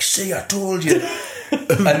went like, "See, I told you."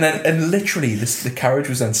 and literally the carriage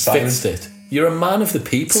was then silent. Fixed it. You're a man of the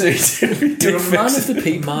people. You're a man of the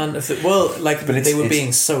people. But they were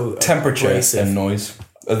being so temperature abrasive. and noise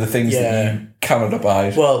are the things that you cannot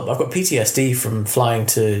abide. Well, I've got PTSD from flying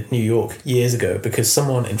to New York years ago because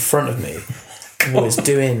someone in front of me was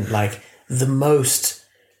doing like the most.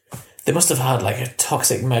 They must have had like a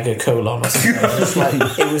toxic megacolon or something.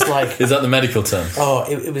 It was like. Is that the medical term? Oh,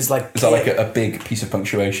 it was like. Is that like a big piece of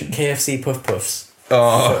punctuation? KFC puff puffs.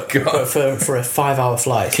 Oh, God. For a 5-hour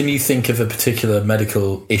flight. Can you think of a particular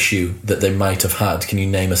medical issue that they might have had? Can you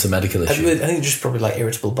name us a medical issue? I think just probably like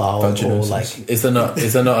irritable bowel or like. Is there not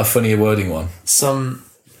a funnier wording one? Some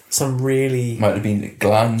really might have been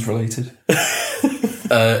glands related.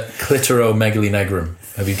 Clitoromegaly negrum.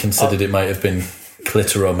 Have you considered it might have been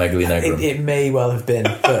clitoromegaly negrum? It may well have been,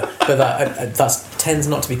 but that tends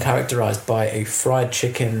not to be characterised by a fried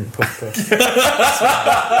chicken puff puff.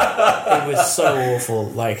 It was so awful.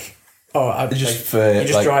 Like, you just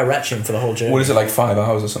dry retching for the whole journey. What is it, like 5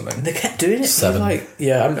 hours or something? They kept doing it. 7. Like,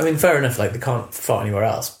 yeah, I mean, fair enough. Like, they can't fart anywhere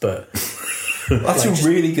else, but that's a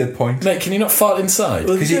really good point. Mate, can you not fart inside?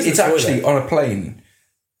 Because it's actually on a plane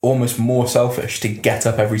almost more selfish to get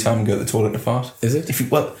up every time and go to the toilet to fart. Is it?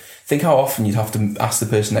 Think how often you'd have to ask the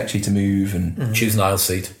person next to you to move and choose an aisle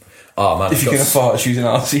seat. Oh man! If you're going to fart, choose an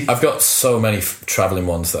aisle seat. I've got so many travelling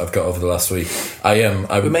ones that I've got over the last week.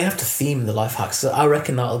 We may have to theme the life hacks. I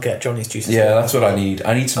reckon that'll get Johnny's juices. Yeah, that's what I need.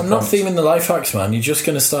 I need some. I'm not theming the life hacks, man. You're just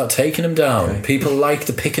going to start taking them down. Okay. People like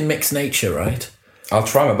the pick and mix nature, right? I'll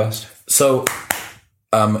try my best. So,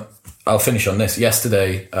 I'll finish on this.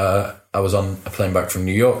 Yesterday, I was on a plane back from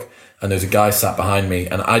New York, and there was a guy sat behind me,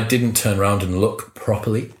 and I didn't turn around and look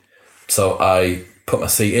properly. So I put my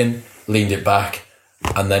seat in, leaned it back,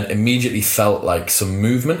 and then immediately felt like some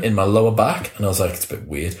movement in my lower back. And I was like, it's a bit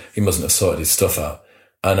weird. He mustn't have sorted his stuff out.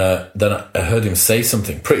 And then I heard him say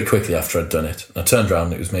something pretty quickly after I'd done it. And I turned around,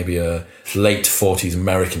 and it was maybe a late 40s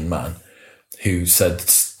American man who said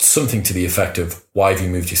something to the effect of, "Why have you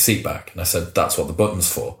moved your seat back?" And I said, "That's what the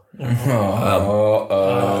button's for." That's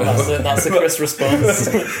a Chris response.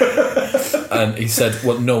 And he said,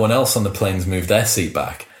 "Well, no one else on the plane's moved their seat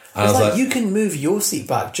back." And I was like, you can move your seat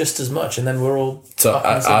back just as much, and then we're all back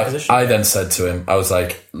in the same position. I then said to him, I was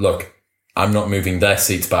like, "Look, I'm not moving their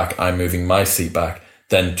seats back, I'm moving my seat back."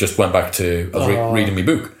 Then just went back to reading my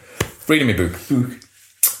book.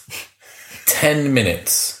 10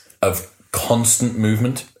 minutes of constant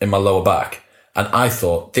movement in my lower back. And I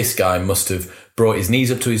thought this guy must have brought his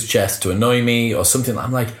knees up to his chest to annoy me or something.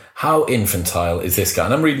 I'm like, how infantile is this guy?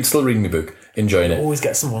 And I'm still reading my book, enjoying it. Always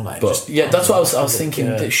get someone like. But yeah, that's what I was thinking.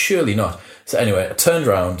 Yeah. Surely not. So anyway, I turned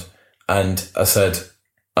around and I said,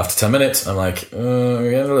 after 10 minutes, I'm like, I'm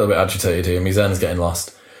getting a little bit agitated here. My zen's getting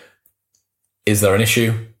lost. Is there an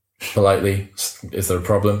issue? Politely, is there a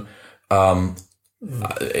problem?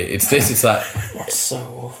 It's this, it's that. That's so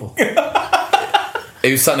awful.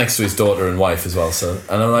 He was sat next to his daughter and wife as well. So,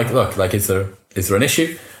 and I'm like, look, like, is there an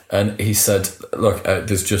issue? And he said, look,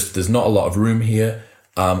 there's not a lot of room here.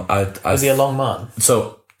 Was he a long man?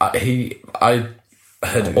 So I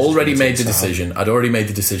had already made the decision. I'd already made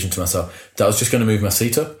the decision to myself that I was just going to move my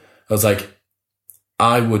seat up. I was like,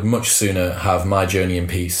 I would much sooner have my journey in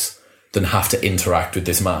peace than have to interact with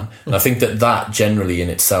this man. And I think that generally in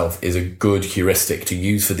itself is a good heuristic to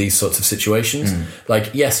use for these sorts of situations.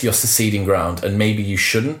 Like, yes, you're seceding ground and maybe you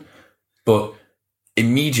shouldn't, but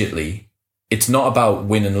immediately it's not about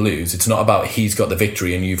win and lose. It's not about he's got the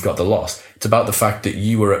victory and you've got the loss. It's about the fact that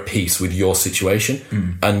you were at peace with your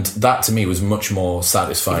situation. And that to me was much more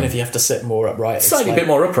satisfying. Even if you have to sit more upright. Slightly bit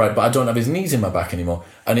more upright, but I don't have his knees in my back anymore.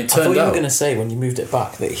 And it turned out... I thought you were going to say when you moved it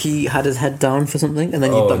back that he had his head down for something and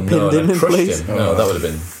then you pinned him in place. Him. No, that would have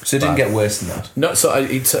been... So it didn't get worse than that? No, so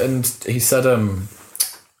he said, I'm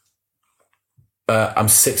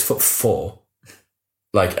 6'4".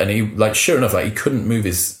 Like, and he, like, sure enough, like, he couldn't move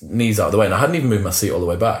his knees out of the way. And I hadn't even moved my seat all the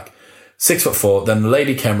way back. 6'4". Then the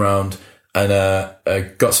lady came round and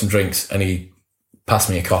got some drinks and he passed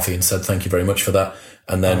me a coffee and said, thank you very much for that.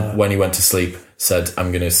 And then when he went to sleep, said,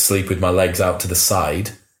 I'm going to sleep with my legs out to the side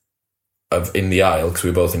in the aisle, because we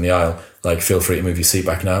were both in the aisle. Like, feel free to move your seat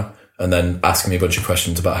back now. And then asking me a bunch of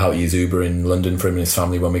questions about how to use Uber in London for him and his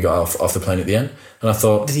family when we got off the plane at the end. And I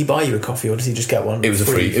thought... Did he buy you a coffee or did he just get one? It was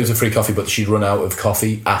a free coffee, but she'd run out of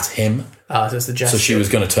coffee at him. So it's the gesture. So she was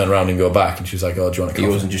going to turn around and go back and she was like, oh, do you want a coffee? He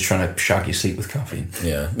wasn't just trying to shag your seat with caffeine.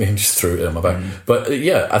 Yeah, he just threw it in my back. But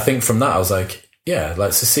yeah, I think from that I was like, yeah,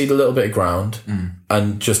 like secede a little bit of ground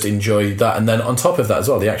and just enjoy that. And then on top of that as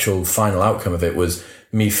well, the actual final outcome of it was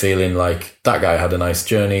me feeling like that guy had a nice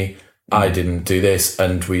journey, I didn't do this,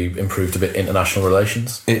 and we improved a bit international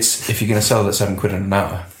relations. It's if you're going to sell it at £7 an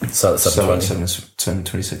hour, sell it at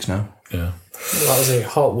 £7.26 now. Yeah, well, that was a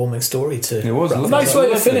heartwarming story to. It was a nice way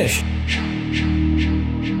to finish.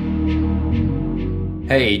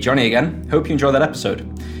 Hey, Johnny again. Hope you enjoyed that episode.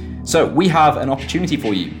 So we have an opportunity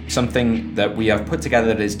for you, something that we have put together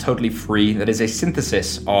that is totally free, that is a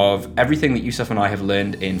synthesis of everything that Yusuf and I have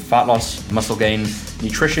learned in fat loss, muscle gain,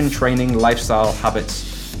 nutrition, training, lifestyle,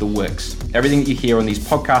 habits, the works. Everything that you hear on these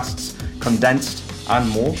podcasts, condensed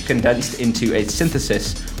into a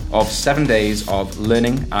synthesis of 7 days of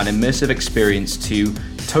learning and immersive experience to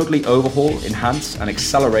totally overhaul, enhance, and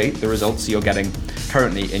accelerate the results you're getting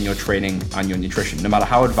currently in your training and your nutrition, no matter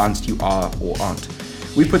how advanced you are or aren't.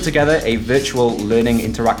 We put together a virtual learning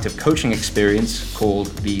interactive coaching experience called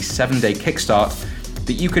the 7-Day Kickstart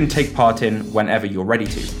that you can take part in whenever you're ready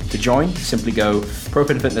to. To join, simply go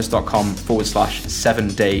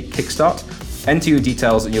propinfitness.com/7-day kickstart. Enter your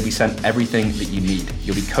details and you'll be sent everything that you need.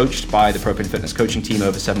 You'll be coached by the Propin Fitness coaching team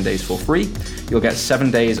over 7 days for free. You'll get 7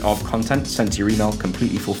 days of content sent to your email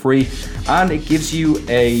completely for free. And it gives you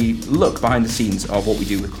a look behind the scenes of what we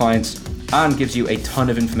do with clients and gives you a ton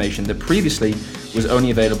of information that previously was only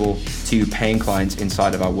available to paying clients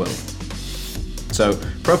inside of our world. So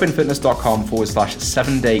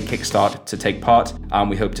propinfitness.com/7-day kickstart to take part, and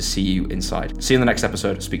we hope to see you inside. See you in the next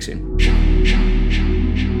episode. Speak soon.